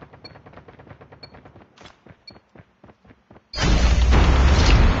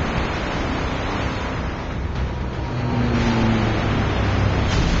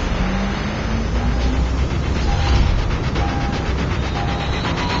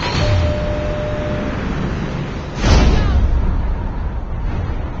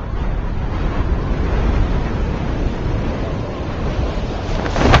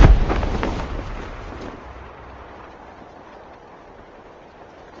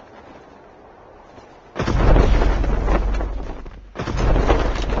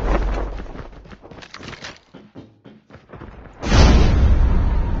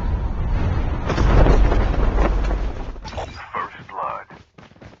 First blood.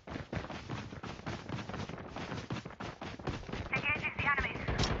 Engaging the enemies.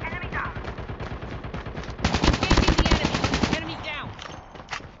 Enemy down. Engaging the enemy. Enemy down.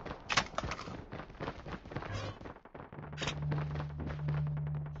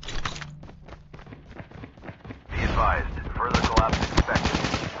 Be advised. Further collapse expected.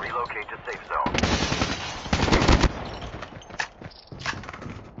 Relocate to safe zone.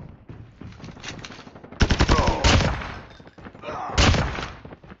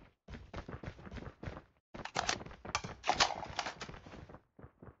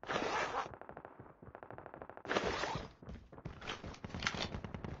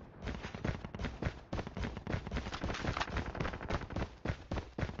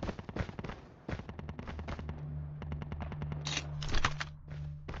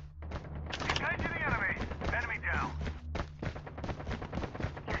 Engaging the enemy. Enemy down.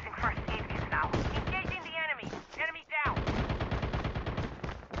 Using first aid kits now. Engaging the enemy. Enemy down.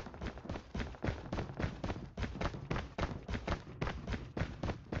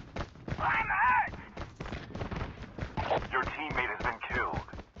 I'm hurt! Your teammate has been killed.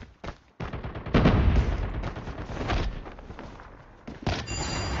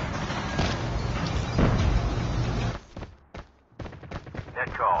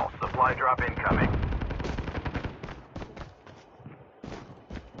 Net call. Supply drop incoming.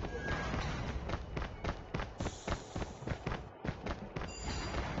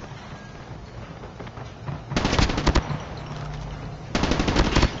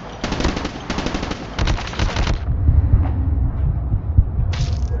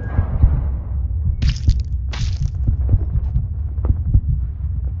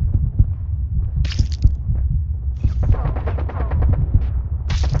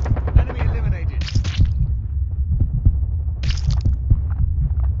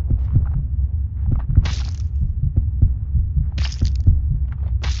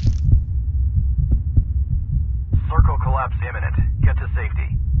 imminent. Get to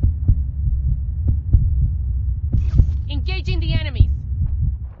safety. Engaging the enemies.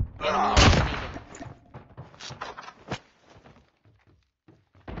 Enemy eliminated.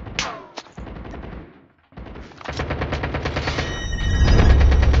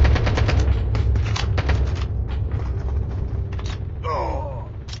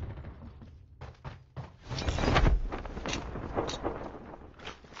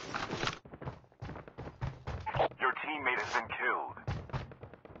 Your teammate has been killed.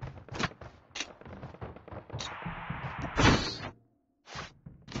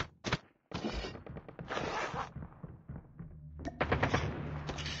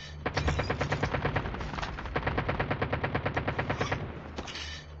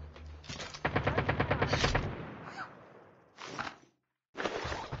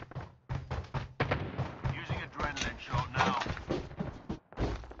 Using adrenaline shot now.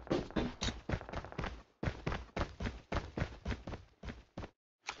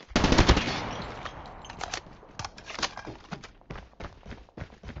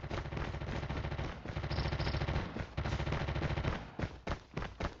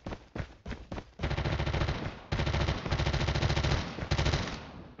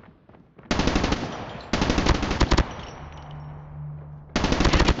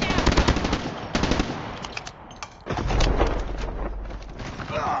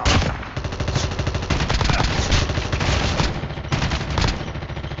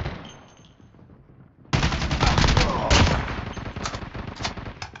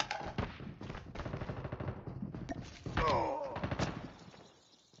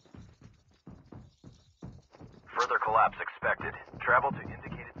 Further collapse expected. Travel to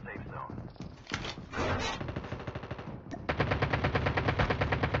indicated safe zone.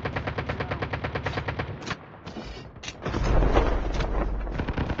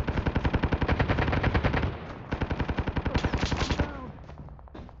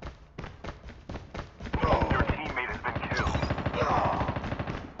 Your teammate has been killed.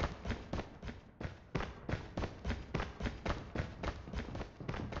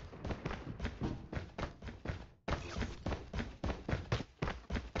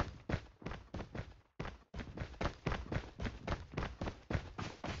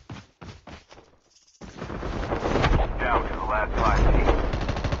 Down to the last 5 teams.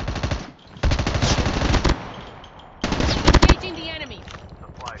 Engaging the enemies.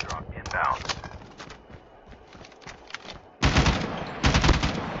 Supply drop inbound.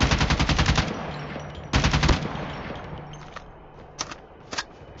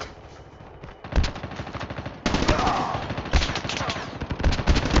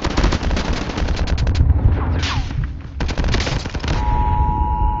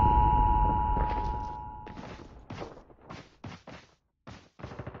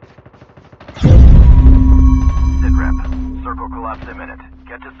 Sit rep. Circle collapse imminent.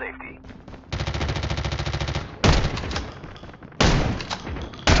 Get to safety.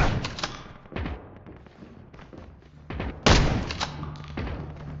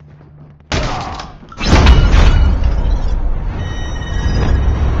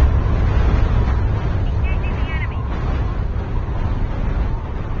 Engaging the enemy.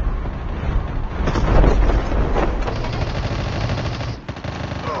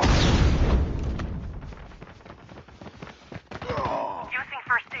 Using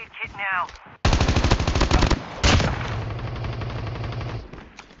first aid kit now.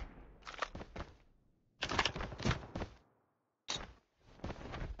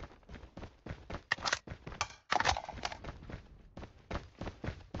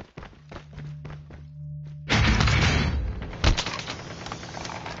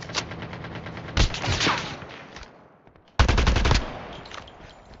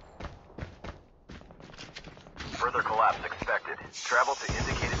 Further collapse expected. Travel to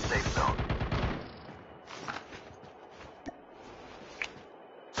indicated safe zone.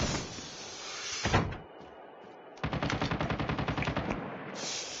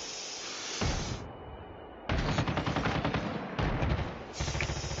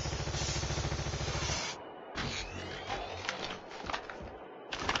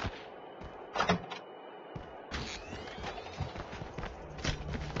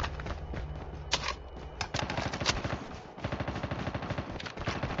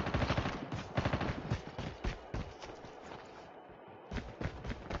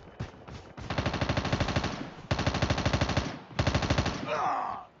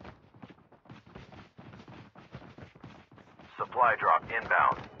 Supply drop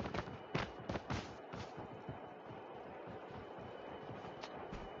inbound.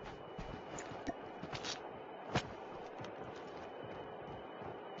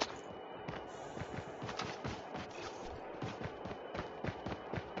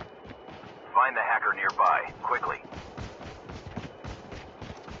 Find the hacker nearby, quickly.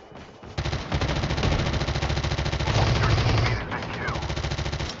 Your teammate has been killed.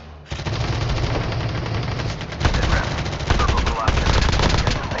 Sit rep. Circle collapse area.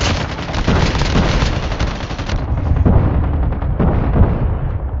 Get to safety.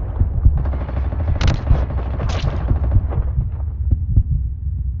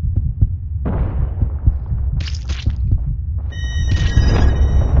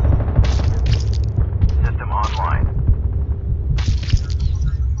 System online.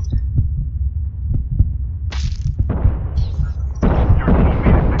 Your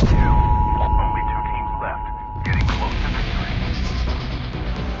teammate has been killed. Only 2 teams left. Getting close to victory.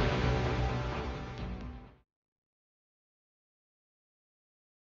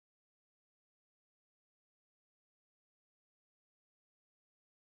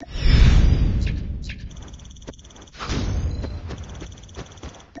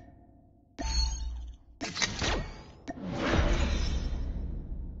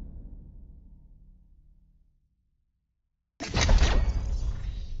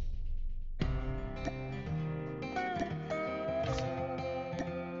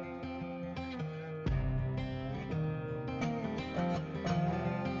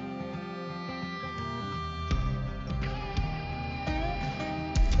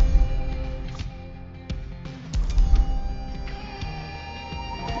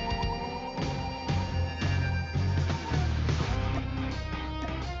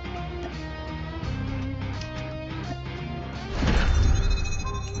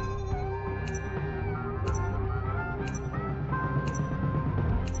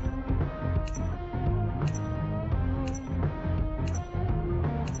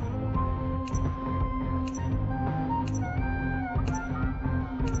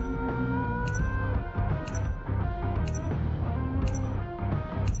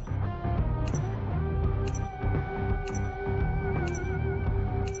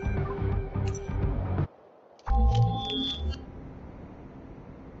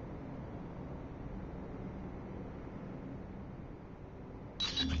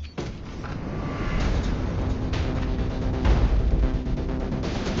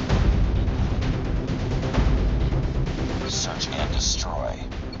 Search and destroy.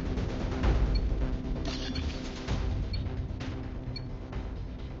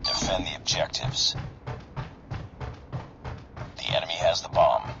 Defend the objectives. The enemy has the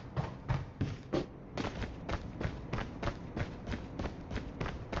bomb.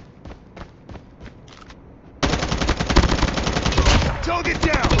 Target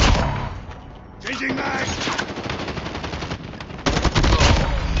down! Changing mag!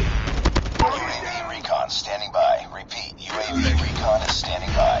 UAV recon standing by. Repeat, UAV recon is standing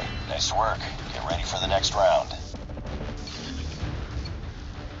by. Nice work. Get ready for the next round.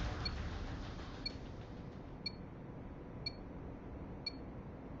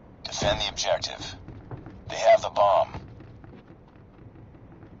 Defend the objective. They have the bomb.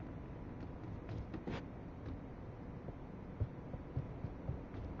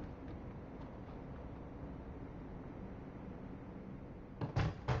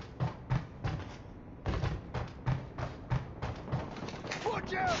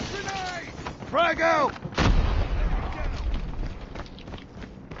 Watch out! Grenade! Frag out!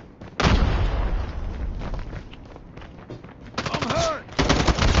 I'm hurt!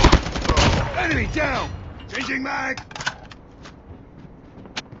 Enemy down! Changing mag!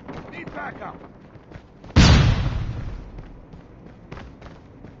 Need backup!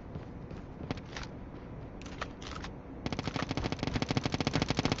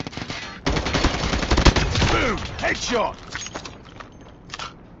 Boom! Headshot!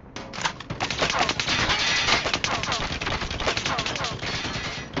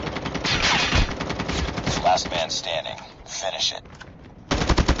 Last man standing. Finish it.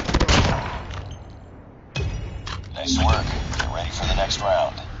 Nice work. Get ready for the next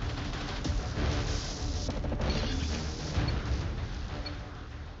round.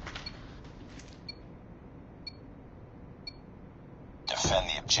 Defend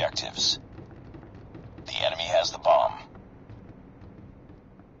the objectives. The enemy has the bomb.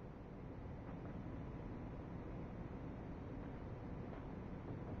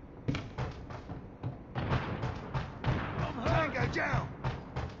 Tango down!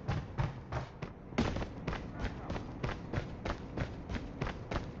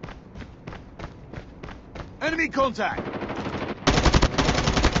 Enemy contact!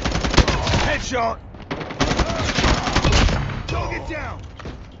 Headshot! Target down!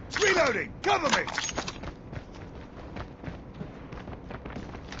 Reloading! Cover me!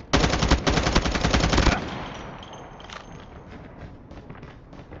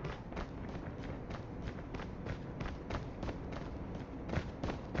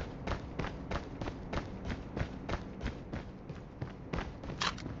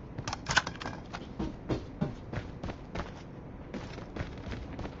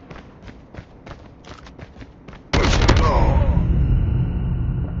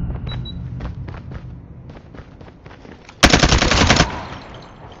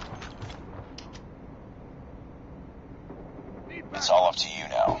 It's all up to you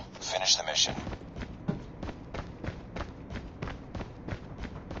now. Finish the mission.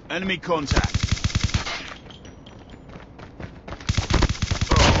 Enemy contact.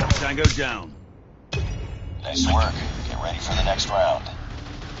 Tango down. Nice work. Get ready for the next round.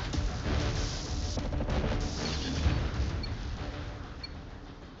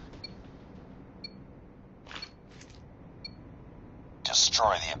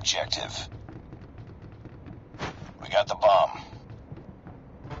 Destroy the objective. We got the bomb.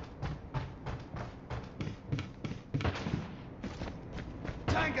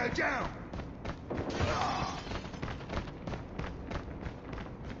 Tango down.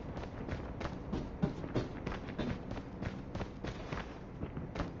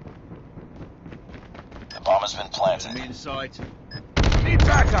 The bomb has been planted. Enemy in sight. Need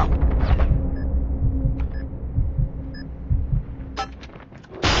backup.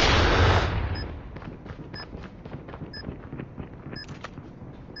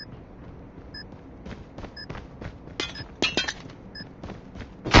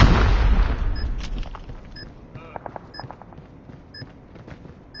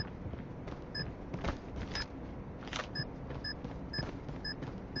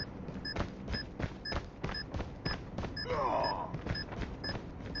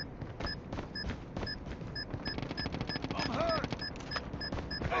 I'm hurt.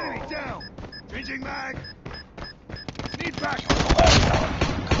 Enemy down. Changing mag. Need You backup. were the last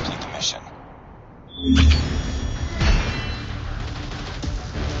one. Complete the mission.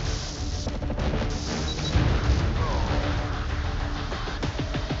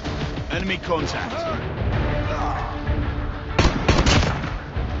 Enemy contact.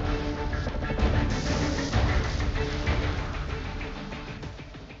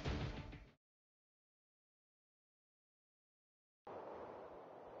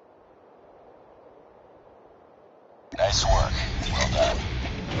 Nice work. Well done.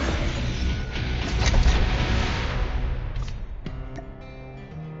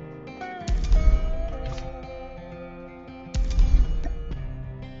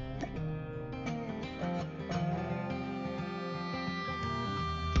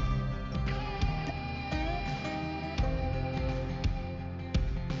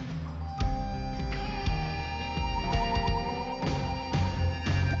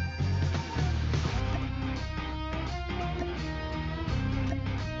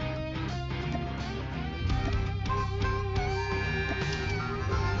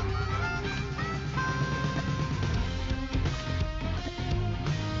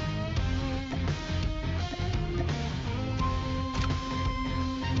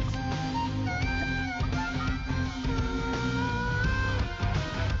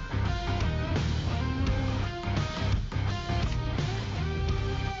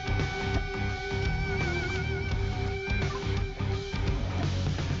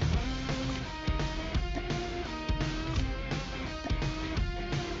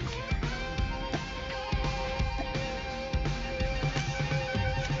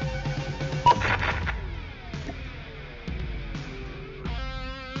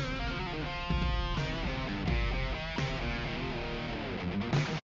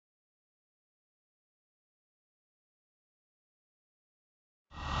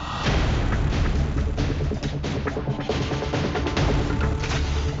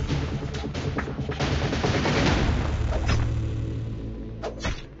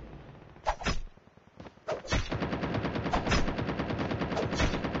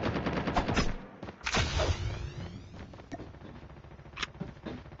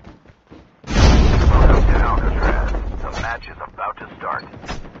 match is about to start.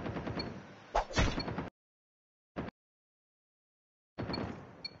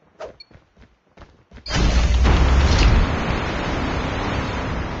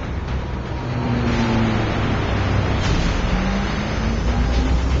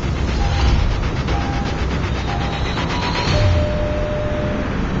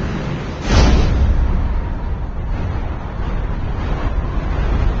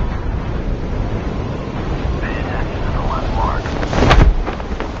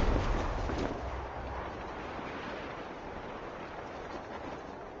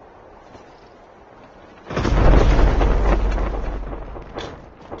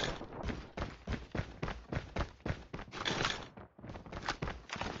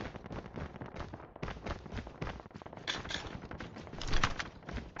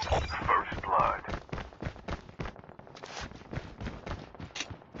 First blood.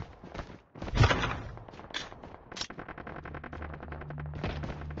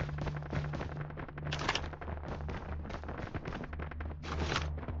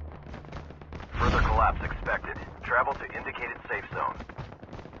 Further collapse expected. Travel to indicated safe zone.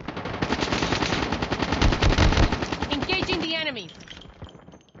 Engaging the enemy.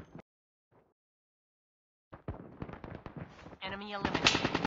 Enemy eliminated.